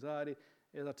depression or anxiety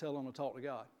is I tell them to talk to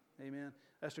God, amen?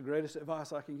 That's the greatest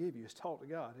advice I can give you is talk to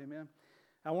God, amen?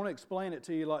 I want to explain it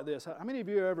to you like this. How many of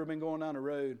you have ever been going down the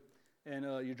road and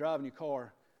you're driving your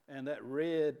car and that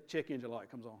red check engine light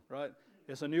comes on, right?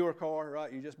 It's a newer car,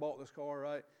 right? You just bought this car,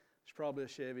 right? It's probably a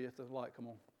Chevy if the light come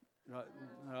on,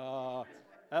 right?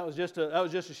 That was just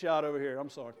a shot over here. I'm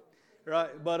sorry, right?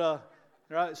 But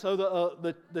right. So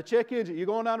the check engine. You're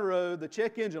going down the road. The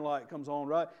check engine light comes on,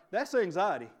 right? That's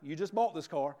anxiety. You just bought this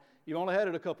car. You've only had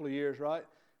it a couple of years, right?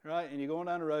 Right. And you're going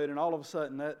down the road, and all of a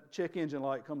sudden that check engine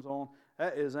light comes on.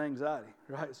 That is anxiety,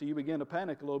 right? So you begin to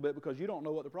panic a little bit because you don't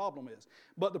know what the problem is.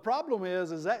 But the problem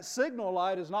is that signal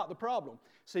light is not the problem.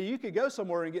 See, you could go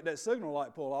somewhere and get that signal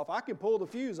light pulled off. I can pull the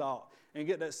fuse out and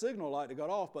get that signal light to go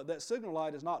off, but that signal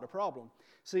light is not the problem.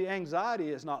 See,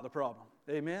 anxiety is not the problem.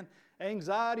 Amen?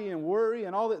 Anxiety and worry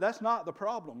and all that, that's not the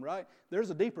problem, right? There's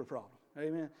a deeper problem.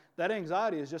 Amen? That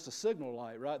anxiety is just a signal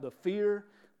light, right? The fear,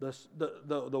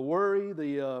 the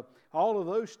worry, all of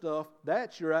those stuff,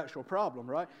 that's your actual problem,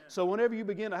 right? Amen. So whenever you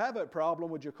begin to have that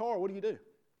problem with your car, what do?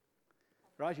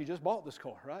 Right? You just bought this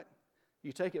car, right?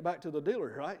 You take it back to the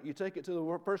dealer, right? You take it to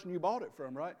the person you bought it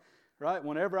from, right? Right?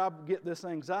 Whenever I get this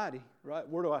anxiety, right,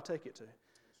 where do I take it to?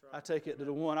 Right. I take it to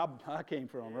the one I came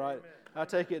from, right? Amen. I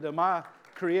take it to my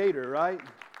Creator, right?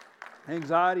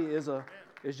 Anxiety is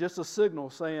just a signal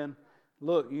saying,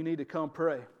 look, you need to come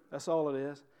pray. That's all it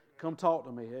is. Come talk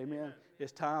to me, amen? Amen.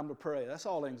 It's time to pray. That's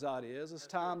all anxiety is. It's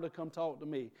time to come talk to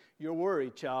me. You're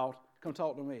worried, child. Come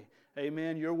talk to me.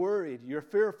 Amen. You're worried. You're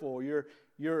fearful.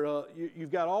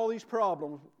 you've got all these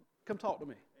problems. Come talk to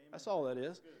me. Amen. That's all that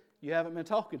is. You haven't been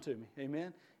talking to me.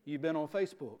 Amen. You've been on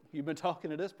Facebook. You've been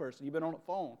talking to this person. You've been on the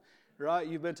phone, right?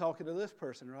 You've been talking to this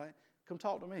person, right? Come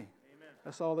talk to me. Amen.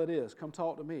 That's all that is. Come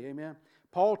talk to me. Amen.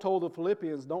 Paul told the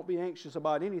Philippians, don't be anxious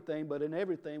about anything, but in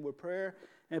everything with prayer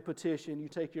and petition, you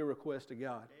take your request to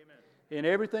God. Amen. In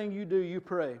everything you do, you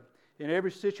pray. In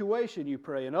every situation, you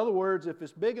pray. In other words, if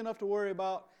it's big enough to worry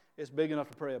about, it's big enough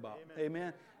to pray about. Amen.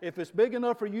 Amen. If it's big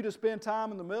enough for you to spend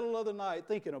time in the middle of the night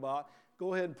thinking about,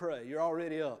 go ahead and pray. You're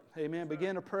already up. Amen.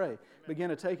 Begin to pray. Amen. Begin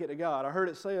to take it to God. I heard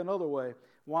it say another way.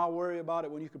 Why worry about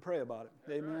it when you can pray about it?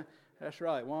 That's Amen. Right. That's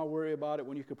right. Why worry about it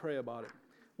when you can pray about it?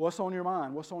 What's on your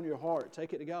mind? What's on your heart?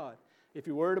 Take it to God. If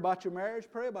you're worried about your marriage,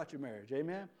 pray about your marriage.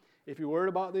 Amen. If you're worried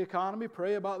about the economy,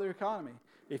 pray about the economy.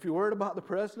 If you're worried about the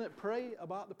president, pray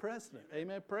about the president.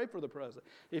 Amen. Pray for the president.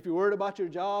 If you're worried about your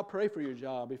job, pray for your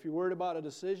job. If you're worried about a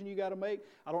decision you got to make,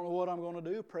 I don't know what I'm going to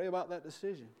do, pray about that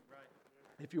decision.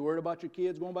 Right. If you're worried about your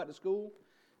kids going back to school,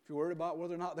 if you're worried about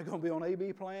whether or not they're going to be on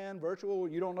AB plan, virtual,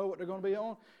 you don't know what they're going to be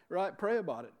on, right? Pray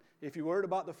about it. If you're worried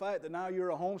about the fact that now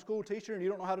you're a homeschool teacher and you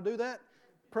don't know how to do that,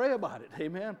 pray about it.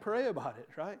 Amen. Pray about it,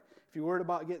 right? If you're worried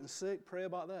about getting sick, pray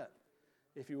about that.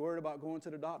 If you're worried about going to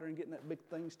the doctor and getting that big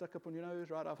thing stuck up on your nose,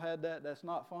 right? I've had that. That's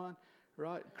not fun,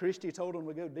 right? Christy told them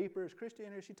to go deeper. Is Christy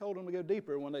in here? She told them to go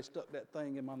deeper when they stuck that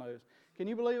thing in my nose. Can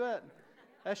you believe that?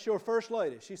 That's your first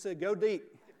lady. She said, go deep.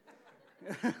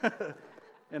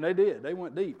 And they did. They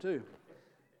went deep too.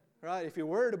 Right? If you're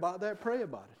worried about that, pray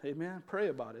about it. Amen? Pray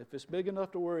about it. If it's big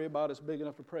enough to worry about, it's big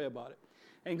enough to pray about it.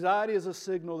 Anxiety is a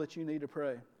signal that you need to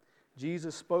pray.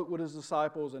 Jesus spoke with His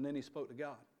disciples and then He spoke to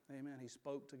God. Amen? He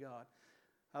spoke to God.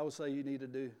 I would say you need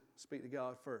to speak to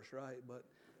God first, right? But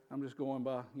I'm just going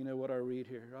by, what I read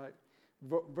here, right?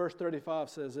 Verse 35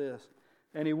 says this,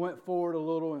 and He went forward a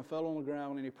little and fell on the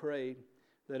ground and He prayed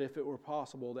that if it were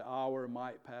possible, the hour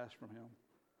might pass from Him.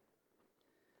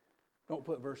 Don't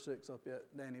put verse 6 up yet,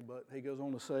 Danny, but he goes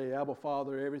on to say, Abba,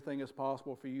 Father, everything is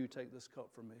possible for you. Take this cup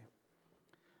from me.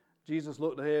 Jesus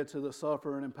looked ahead to the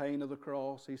suffering and pain of the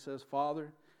cross. He says,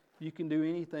 Father, you can do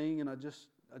anything, and I just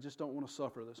don't want to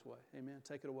suffer this way. Amen.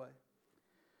 Take it away.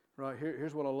 Right,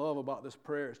 here's what I love about this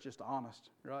prayer. It's just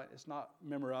honest, right? It's not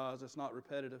memorized. It's not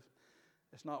repetitive.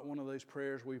 It's not one of those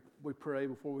prayers we pray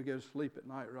before we go to sleep at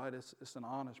night, right? It's an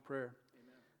honest prayer.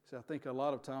 See, I think a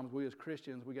lot of times we as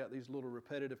Christians, we got these little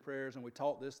repetitive prayers, and we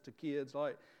taught this to kids,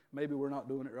 like maybe we're not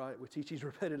doing it right. We teach these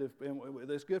repetitive, and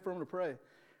it's good for them to pray,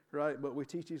 right? But we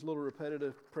teach these little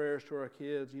repetitive prayers to our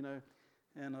kids,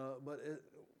 but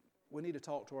we need to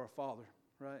talk to our Father,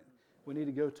 right? We need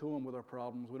to go to Him with our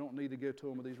problems. We don't need to go to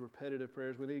Him with these repetitive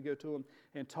prayers. We need to go to Him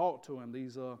and talk to Him.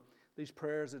 These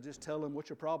prayers that just tell Him what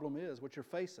your problem is, what you're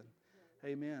facing.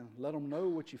 Amen. Let Him know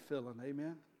what you're feeling.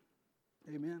 Amen.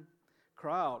 Amen.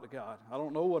 Cry out to God. I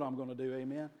don't know what I'm going to do.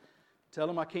 Amen. Tell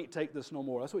Him I can't take this no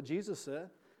more. That's what Jesus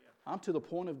said. I'm to the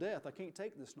point of death. I can't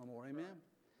take this no more. Amen.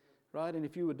 Right? And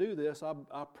if you would do this,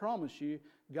 I promise you,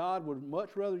 God would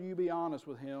much rather you be honest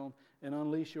with Him and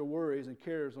unleash your worries and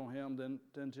cares on Him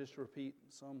than just repeat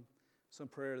some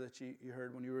prayer that you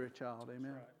heard when you were a child.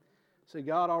 Amen. Right. See,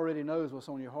 God already knows what's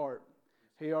on your heart.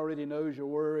 He already knows your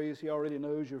worries. He already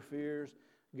knows your fears.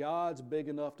 God's big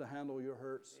enough to handle your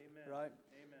hurts. Amen. Right?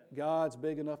 God's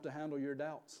big enough to handle your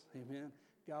doubts. Amen.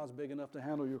 God's big enough to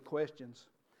handle your questions.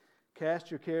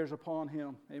 Cast your cares upon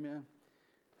Him. Amen.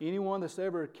 Anyone that's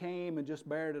ever came and just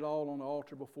bared it all on the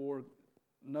altar before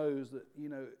knows that,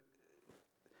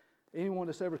 anyone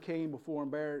that's ever came before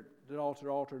and bared it all to the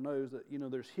altar knows that,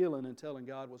 there's healing in telling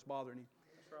God what's bothering you.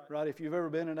 That's right. If you've ever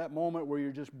been in that moment where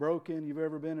you're just broken, you've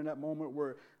ever been in that moment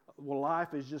where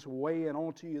life is just weighing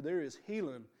onto you, there is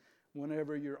healing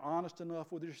whenever you're honest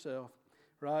enough with yourself.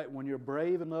 Right? When you're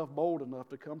brave enough, bold enough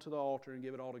to come to the altar and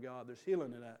give it all to God. There's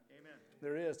healing in that. Amen.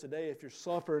 There is. Today, if you're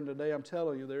suffering today, I'm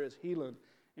telling you, there is healing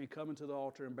in coming to the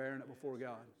altar and bearing it before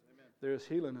God. Amen. There is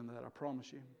healing in that, I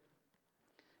promise you.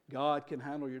 God can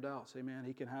handle your doubts. Amen.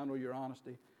 He can handle your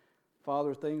honesty.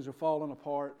 Father, things are falling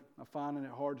apart. I'm finding it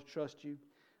hard to trust you.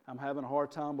 I'm having a hard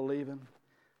time believing.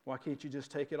 Why can't you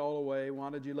just take it all away? Why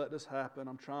did you let this happen?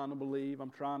 I'm trying to believe. I'm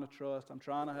trying to trust. I'm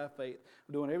trying to have faith.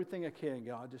 I'm doing everything I can,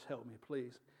 God. Just help me,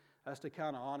 please. That's the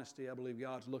kind of honesty I believe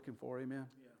God's looking for. Amen?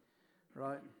 Yeah.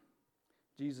 Right?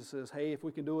 Jesus says, hey, if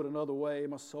we can do it another way,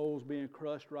 my soul's being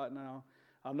crushed right now.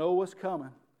 I know what's coming,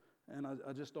 and I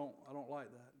don't like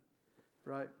that.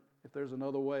 Right? If there's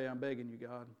another way, I'm begging you,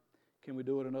 God. Can we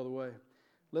do it another way?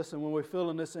 Listen, when we're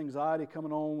feeling this anxiety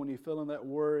coming on, when you're feeling that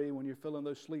worry, when you're feeling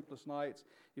those sleepless nights,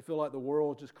 you feel like the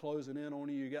world's just closing in on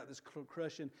you, you got this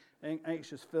crushing,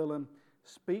 anxious feeling,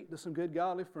 speak to some good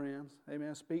godly friends.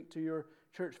 Amen. Speak to your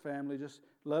church family. Just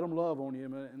let them love on you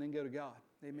and then go to God.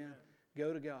 Amen. Amen.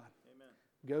 Go to God. Amen.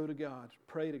 Go to God.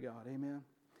 Pray to God. Amen.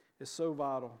 It's so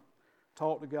vital.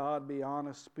 Talk to God. Be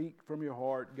honest. Speak from your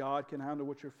heart. God can handle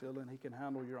what you're feeling. He can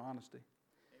handle your honesty.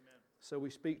 Amen. So we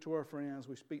speak to our friends.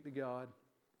 We speak to God.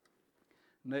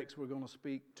 Next, we're going to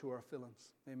speak to our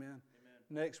feelings. Amen. Amen.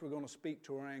 Next, we're going to speak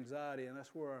to our anxiety, and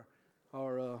that's where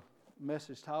our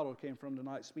message title came from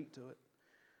tonight. Speak to it.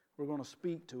 We're going to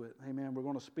speak to it. Amen. We're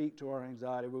going to speak to our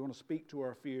anxiety. We're going to speak to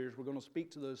our fears. We're going to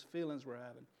speak to those feelings we're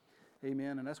having.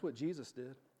 Amen. And that's what Jesus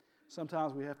did.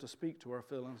 Sometimes we have to speak to our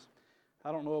feelings.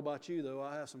 I don't know about you, though.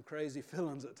 I have some crazy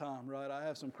feelings at times, right? I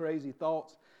have some crazy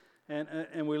thoughts.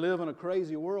 And we live in a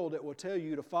crazy world that will tell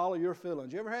you to follow your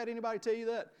feelings. You ever had anybody tell you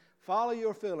that? Follow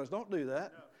your feelings. Don't do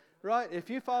that. No. Right? If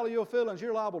you follow your feelings,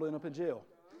 you're liable to end up in jail.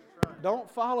 Right. Don't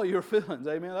follow your feelings.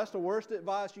 Amen. That's the worst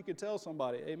advice you could tell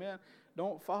somebody. Amen.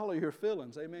 Don't follow your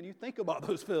feelings. Amen. You think about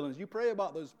those feelings. You pray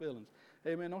about those feelings.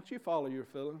 Amen. Don't you follow your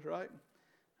feelings, right?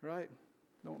 Right?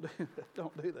 Don't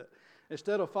do that.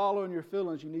 Instead of following your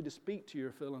feelings, you need to speak to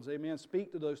your feelings. Amen.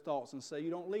 Speak to those thoughts and say, you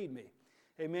don't lead me.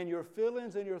 Amen. Your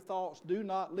feelings and your thoughts do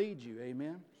not lead you.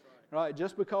 Amen. Right?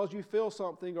 Just because you feel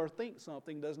something or think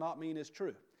something does not mean it's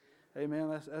true. Amen.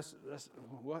 That's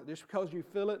what, just because you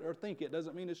feel it or think it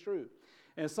doesn't mean it's true.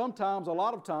 And sometimes, a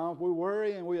lot of times, we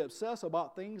worry and we obsess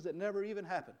about things that never even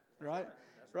happen. Right?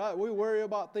 Right? We worry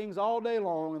about things all day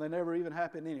long and they never even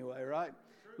happen anyway. Right?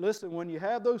 Listen, when you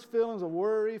have those feelings of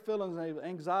worry, feelings of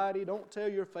anxiety, don't tell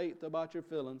your faith about your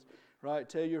feelings. Right?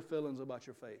 Tell your feelings about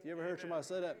your faith. You ever heard somebody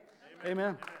say that?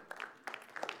 Amen.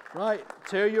 Right.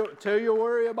 Tell your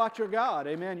worry about your God.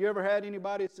 Amen. You ever had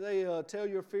anybody say, tell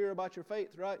your fear about your faith,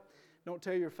 right? Don't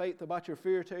tell your faith about your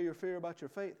fear. Tell your fear about your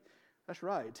faith. That's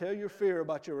right. Tell your fear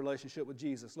about your relationship with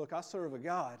Jesus. Look, I serve a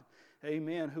God,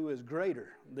 amen, who is greater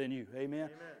than you. Amen.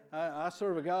 I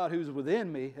serve a God who's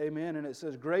within me. Amen. And it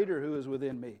says greater who is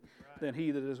within me than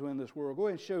he that is in this world. Go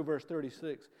ahead and show verse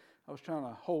 36. I was trying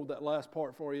to hold that last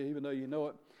part for you, even though you know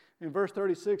it. In verse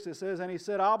 36 it says, and he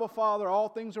said, Abba, Father, all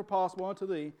things are possible unto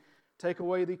thee. Take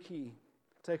away the key.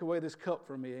 Take away this cup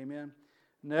from me. Amen.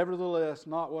 Nevertheless,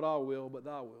 not what I will, but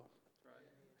thy will. Right.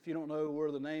 If you don't know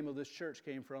where the name of this church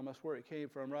came from, that's where it came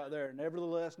from right there.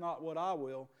 Nevertheless, not what I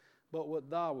will, but what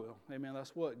thy will. Amen.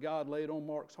 That's what God laid on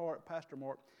Mark's heart, Pastor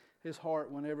Mark, his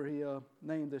heart whenever he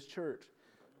named this church.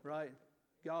 Right?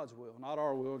 God's will, not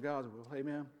our will, God's will.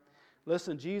 Amen.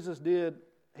 Listen, Jesus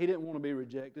He didn't want to be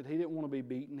rejected. He didn't want to be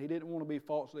beaten. He didn't want to be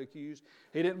falsely accused.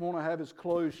 He didn't want to have his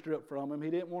clothes stripped from him. He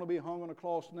didn't want to be hung on a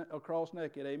cross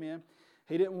naked. Amen.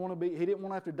 He didn't want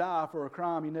to have to die for a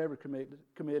crime he never committed.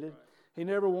 Right. He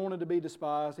never wanted to be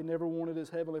despised. He never wanted his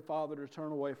heavenly Father to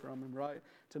turn away from him, right?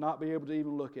 To not be able to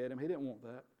even look at him. He didn't want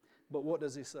that. But what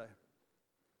does he say?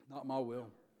 Not my will.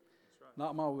 Right.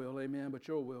 Not my will, amen, but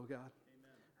your will, God. Amen.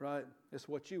 Right? It's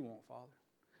what you want, Father.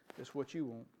 It's what you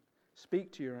want.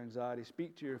 Speak to your anxiety.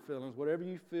 Speak to your feelings. Whatever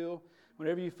you feel,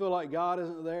 whenever you feel like God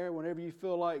isn't there, whenever you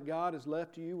feel like God has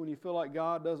left you, when you feel like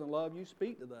God doesn't love you,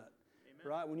 speak to that. Amen.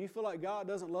 Right? When you feel like God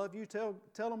doesn't love you, tell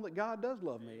them that God does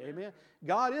love me. Amen.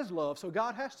 God is love, so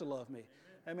God has to love me.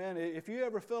 Amen. If you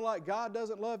ever feel like God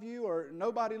doesn't love you or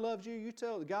nobody loves you, you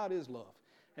tell God is love.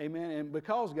 Amen. And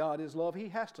because God is love, He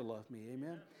has to love me.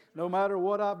 Amen. No matter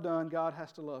what I've done, God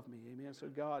has to love me. Amen. So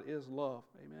God is love.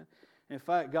 Amen. In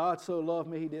fact, God so loved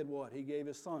me, He did what? He gave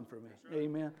His Son for me. Right.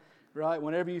 Amen. Right?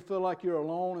 Whenever you feel like you're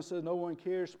alone and says no one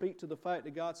cares, speak to the fact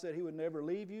that God said He would never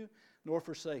leave you nor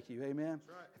forsake you. Amen.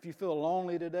 Right. If you feel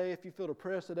lonely today, if you feel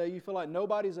depressed today, you feel like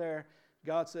nobody's there,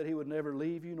 God said He would never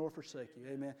leave you nor forsake you.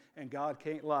 Amen. And God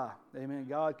can't lie. Amen.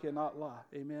 God cannot lie.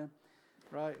 Amen.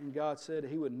 Right? And God said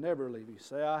He would never leave you.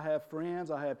 Say, I have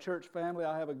friends, I have church family,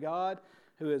 I have a God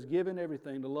who has given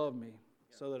everything to love me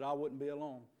so that I wouldn't be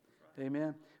alone. Right.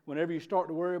 Amen. Whenever you start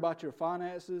to worry about your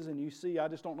finances and you see, I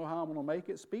just don't know how I'm going to make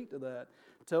it, speak to that.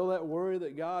 Tell that worry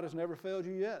that God has never failed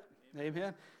you yet.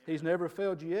 Amen. He's never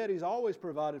failed you yet. He's always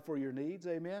provided for your needs.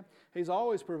 Amen. He's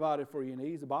always provided for your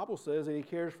needs. The Bible says that He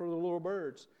cares for the little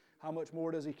birds. How much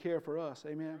more does He care for us?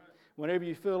 Amen. Whenever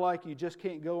you feel like you just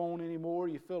can't go on anymore,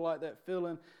 you feel like that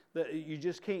feeling that you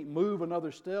just can't move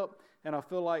another step, and I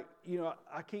feel like,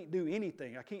 I can't do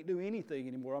anything. I can't do anything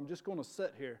anymore. I'm just going to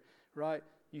sit here, right?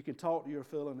 You can talk to your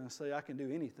feeling and say, I can do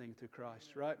anything through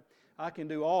Christ, right? I can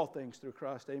do all things through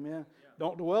Christ, amen? Yeah.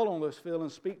 Don't dwell on those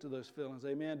feelings, speak to those feelings,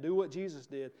 amen? Do what Jesus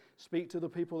did. Speak to the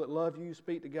people that love you,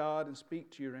 speak to God, and speak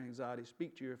to your anxiety,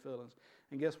 speak to your feelings.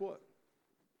 And guess what?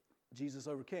 Jesus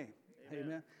overcame,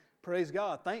 amen? Praise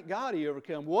God. Thank God He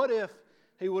overcame. What if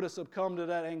He would have succumbed to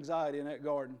that anxiety in that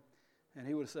garden and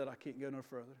He would have said, I can't go no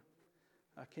further?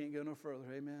 I can't go no further.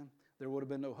 Amen. There would have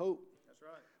been no hope. That's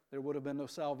right. There would have been no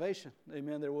salvation.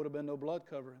 Amen. There would have been no blood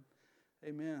covering.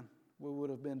 Amen. We would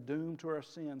have been doomed to our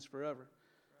sins forever.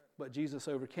 But Jesus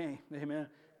overcame. Amen.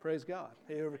 Praise God.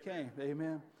 He overcame.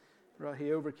 Amen. Right.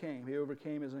 He overcame. He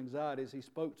overcame his anxieties. He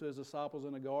spoke to his disciples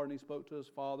in the garden. He spoke to his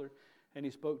Father. And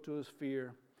he spoke to his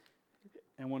fear.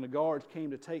 And when the guards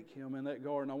came to take him in that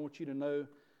garden, I want you to know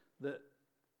that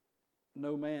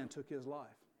no man took his life.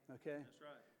 Okay? That's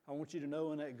right. I want you to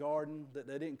know in that garden that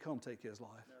they didn't come take his life.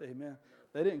 No. Amen.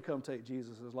 They didn't come take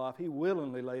Jesus' life. He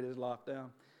willingly laid his life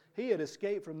down. He had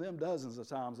escaped from them dozens of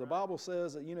times. The Bible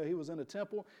says that, he was in the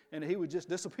temple and he would just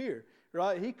disappear,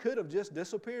 right? He could have just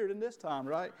disappeared in this time,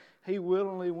 right? He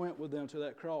willingly went with them to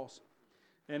that cross.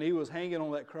 And he was hanging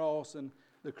on that cross, and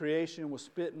the creation was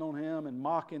spitting on him and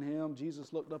mocking him.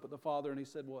 Jesus looked up at the Father and he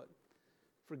said, what?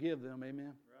 Forgive them, amen.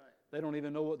 Right. They don't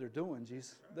even know what they're doing,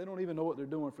 Jesus. Right. They don't even know what they're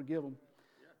doing. Forgive them.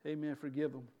 Yeah. Amen,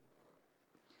 forgive them.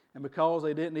 And because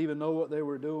they didn't even know what they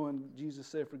were doing, Jesus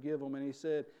said, forgive them. And he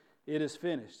said, it is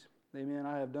finished. Amen.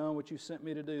 I have done what you sent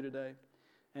me to do today.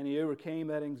 And he overcame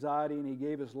that anxiety and he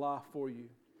gave his life for you.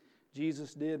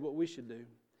 Jesus did what we should do.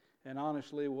 And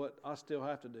honestly, what I still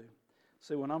have to do.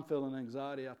 See, when I'm feeling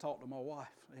anxiety, I talk to my wife.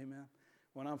 Amen.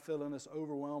 When I'm feeling this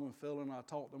overwhelming feeling, I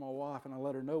talk to my wife and I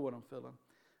let her know what I'm feeling.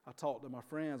 I talk to my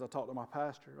friends. I talk to my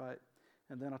pastor, right?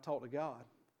 And then I talk to God,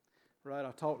 right?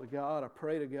 I talk to God. I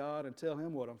pray to God and tell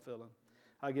him what I'm feeling.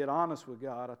 I get honest with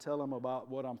God. I tell him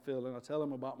about what I'm feeling. I tell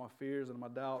him about my fears and my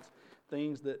doubts,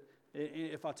 things that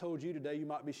if I told you today, you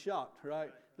might be shocked,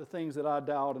 right? The things that I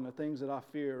doubt and the things that I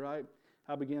fear, right?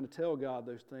 I begin to tell God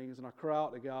those things, and I cry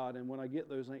out to God, and when I get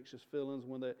those anxious feelings,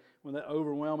 when that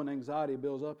overwhelming anxiety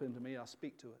builds up into me, I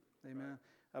speak to it. Amen. Right.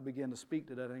 I begin to speak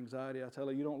to that anxiety. I tell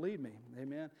her, you don't lead me.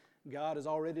 Amen. God has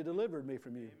already delivered me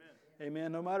from you. Amen.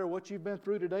 Amen. No matter what you've been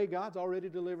through today, God's already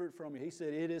delivered from you. He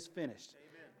said, it is finished.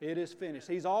 Amen. It is finished.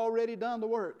 He's already done the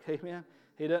work. Amen.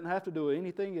 He doesn't have to do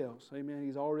anything else. Amen.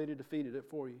 He's already defeated it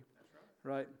for you. That's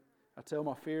right. Right? I tell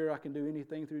my fear I can do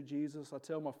anything through Jesus. I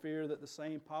tell my fear that the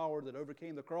same power that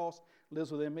overcame the cross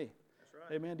lives within me. That's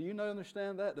right. Amen. Do you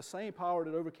understand that? The same power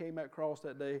that overcame that cross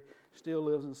that day still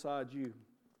lives inside you.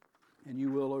 And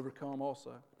you will overcome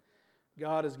also.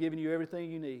 God has given you everything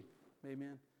you need.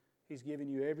 Amen. He's given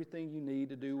you everything you need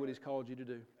to do what He's called you to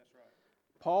do. That's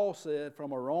right. Paul said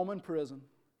from a Roman prison,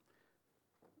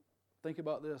 think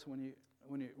about this when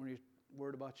you're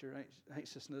worried about your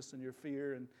anxiousness and your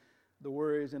fear and the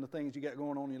worries and the things you got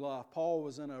going on in your life. Paul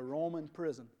was in a Roman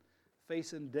prison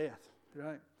facing death,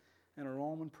 right? In a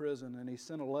Roman prison, and he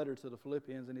sent a letter to the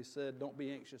Philippians and he said, don't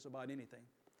be anxious about anything,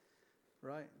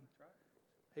 right? That's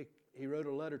right. He wrote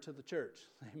a letter to the church,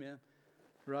 amen,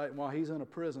 right? And while he's in a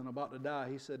prison about to die,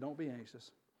 he said, don't be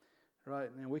anxious, right?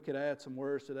 And we could add some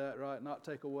words to that, right? Not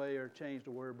take away or change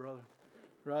the word, brother,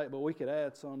 right? But we could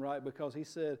add some, right? Because he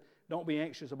said, don't be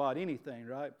anxious about anything,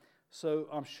 right? So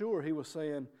I'm sure he was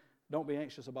saying, don't be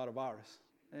anxious about a virus.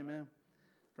 Amen.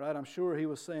 Right? I'm sure he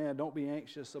was saying, don't be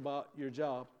anxious about your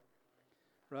job.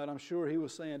 Right? I'm sure he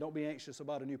was saying, don't be anxious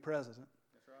about a new president.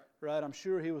 That's right. Right? I'm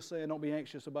sure he was saying, don't be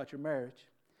anxious about your marriage.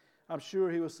 I'm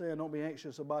sure he was saying, don't be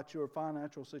anxious about your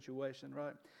financial situation.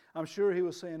 Right? I'm sure he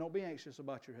was saying, don't be anxious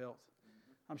about your health.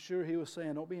 I'm sure he was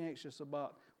saying, don't be anxious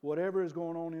about whatever is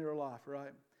going on in your life.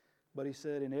 Right? But he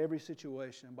said, in every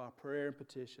situation, by prayer and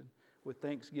petition, with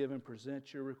thanksgiving,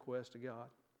 present your request to God.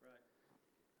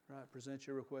 Right, present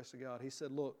your request to God. He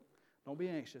said, look, don't be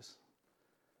anxious,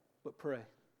 but pray.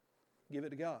 Give it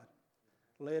to God.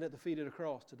 Lay it at the feet of the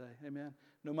cross today. Amen.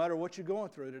 No matter what you're going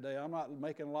through today, I'm not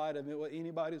making light of it, what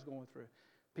anybody's going through.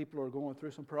 People are going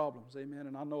through some problems. Amen.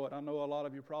 And I know it. I know a lot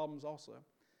of your problems also.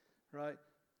 Right?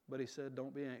 But he said,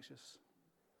 don't be anxious.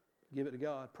 Give it to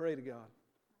God. Pray to God.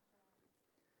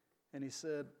 And he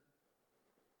said,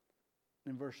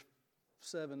 in verse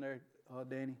 7 there,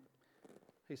 Danny,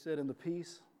 he said, in the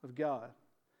peace of God,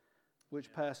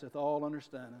 which passeth all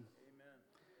understanding, amen,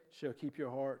 shall keep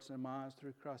your hearts and minds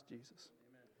through Christ Jesus.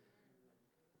 Amen.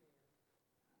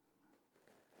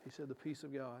 He said, the peace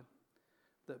of God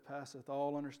that passeth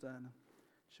all understanding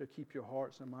shall keep your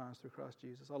hearts and minds through Christ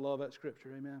Jesus. I love that scripture.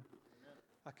 Amen. Amen.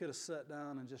 I could have sat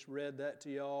down and just read that to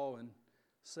y'all and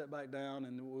sat back down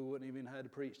and we wouldn't even have had to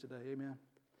preach today. Amen.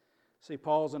 See,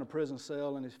 Paul's in a prison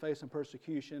cell and he's facing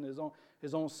persecution.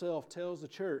 His own self tells the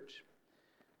church,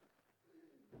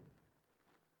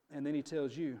 and then he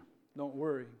tells you, don't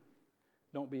worry,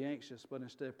 don't be anxious, but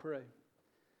instead pray.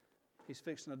 He's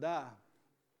fixing to die.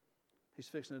 He's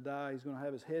fixing to die. He's going to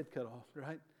have his head cut off,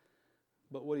 right?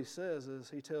 But what he says is,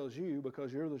 he tells you,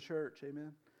 because you're the church,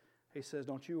 amen? He says,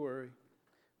 don't you worry,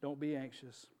 don't be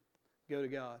anxious, go to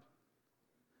God.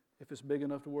 If it's big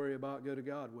enough to worry about, go to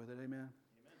God with it. Amen.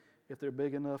 If they're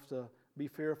big enough to be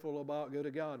fearful about, go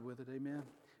to God with it. Amen.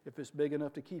 If it's big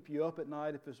enough to keep you up at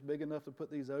night, if it's big enough to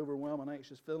put these overwhelming,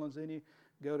 anxious feelings in you,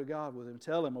 go to God with Him.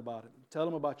 Tell Him about it. Tell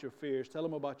Him about your fears. Tell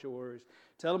Him about your worries.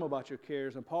 Tell Him about your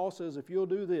cares. And Paul says if you'll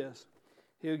do this,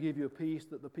 He'll give you a peace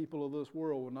that the people of this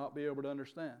world will not be able to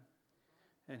understand.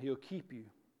 And He'll keep you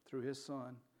through His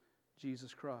Son,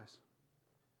 Jesus Christ.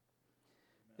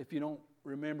 If you don't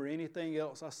remember anything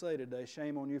else I say today,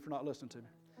 shame on you for not listening to me.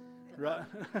 Right?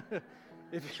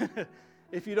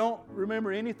 If you don't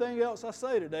remember anything else I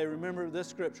say today, remember this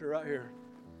scripture right here.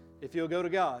 If you'll go to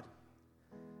God,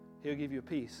 He'll give you a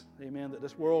peace, amen, that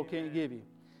this world can't give you.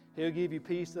 He'll give you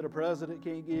peace that a president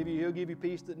can't give you. He'll give you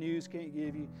peace that news can't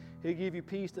give you. He'll give you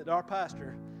peace that our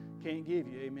pastor can't give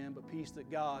you, amen, but peace that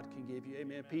God can give you,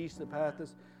 amen. Peace that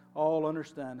passeth all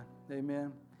understanding,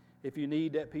 amen. If you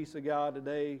need that peace of God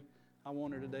today, I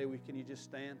wonder today, can you just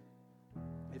stand?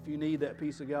 If you need that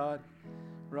peace of God,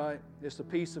 right? It's the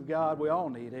peace of God we all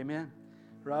need, amen?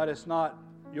 Right? It's not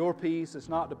your peace. It's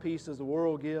not the peace as the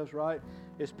world gives, right?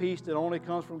 It's peace that only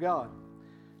comes from God.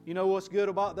 You know what's good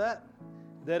about that?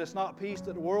 That it's not peace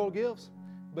that the world gives.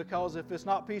 Because if it's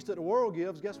not peace that the world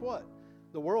gives, guess what?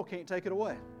 The world can't take it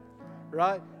away,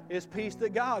 right? It's peace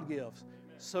that God gives.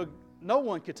 So no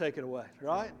one can take it away,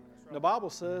 right? The Bible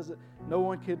says that no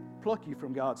one can pluck you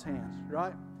from God's hands,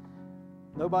 right?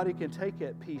 Nobody can take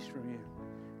that peace from you,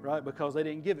 right? Because they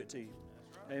didn't give it to you.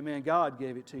 Amen. God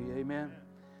gave it to you. Amen.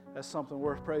 That's something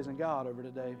worth praising God over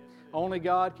today. Only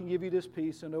God can give you this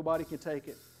peace and nobody can take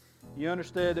it. You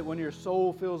understand that when your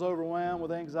soul feels overwhelmed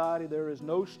with anxiety, there is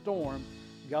no storm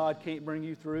God can't bring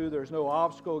you through. There's no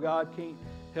obstacle God can't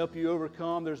help you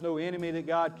overcome. There's no enemy that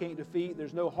God can't defeat.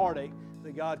 There's no heartache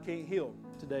that God can't heal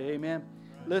today. Amen.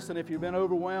 Listen, if you've been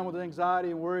overwhelmed with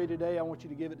anxiety and worry today, I want you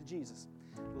to give it to Jesus.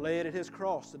 Lay it at His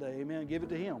cross today. Amen. Give it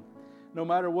to Him. No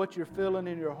matter what you're feeling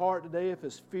in your heart today, if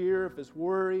it's fear, if it's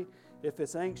worry, if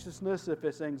it's anxiousness, if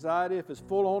it's anxiety, if it's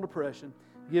full-on depression,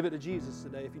 give it to Jesus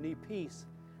today. If you need peace,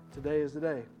 today is the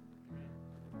day.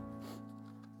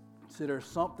 See, there's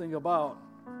something about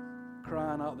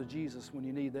crying out to Jesus when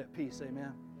you need that peace.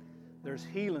 Amen. There's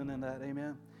healing in that.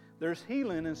 Amen. There's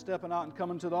healing in stepping out and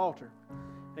coming to the altar.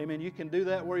 Amen. You can do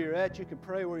that where you're at. You can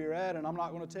pray where you're at. And I'm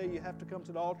not going to tell you have to come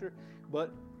to the altar.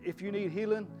 But if you need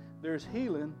healing, there's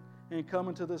healing in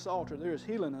coming to this altar. There's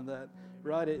healing in that,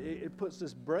 right? It puts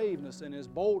this braveness and this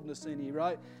boldness in you,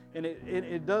 right? And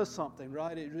it does something,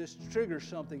 right? It just triggers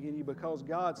something in you because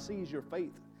God sees your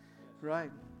faith,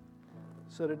 right?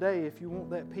 So today, if you want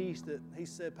that peace that He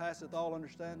said passeth all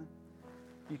understanding,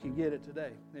 you can get it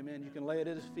today. Amen. You can lay it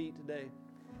at His feet today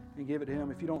and give it to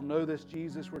Him. If you don't know this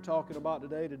Jesus we're talking about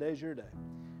today, today's your day.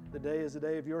 The day is the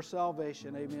day of your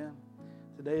salvation. Amen.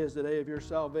 Today is the day of your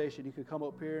salvation. You can come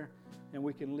up here and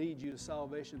we can lead you to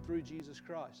salvation through Jesus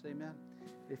Christ. Amen.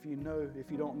 If you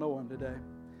don't know Him today.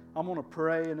 I'm going to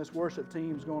pray and this worship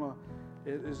team is going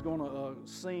to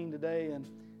sing today. And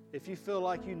if you feel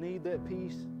like you need that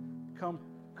peace, come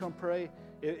pray.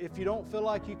 If you don't feel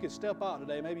like you could step out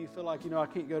today, maybe you feel like, I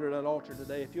can't go to that altar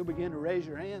today. If you'll begin to raise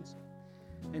your hands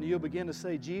and you'll begin to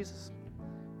say, Jesus,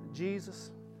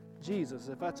 Jesus, Jesus.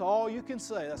 If that's all you can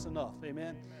say, that's enough.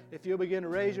 Amen. If you'll begin to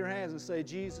raise your hands and say,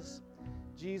 Jesus,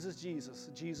 Jesus, Jesus.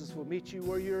 Jesus will meet you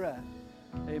where you're at.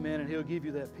 Amen. And He'll give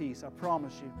you that peace. I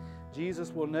promise you.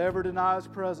 Jesus will never deny His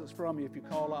presence from you if you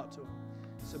call out to Him.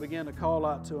 So begin to call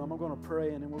out to Him. I'm going to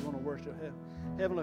pray and then we're going to worship Him. Heavenly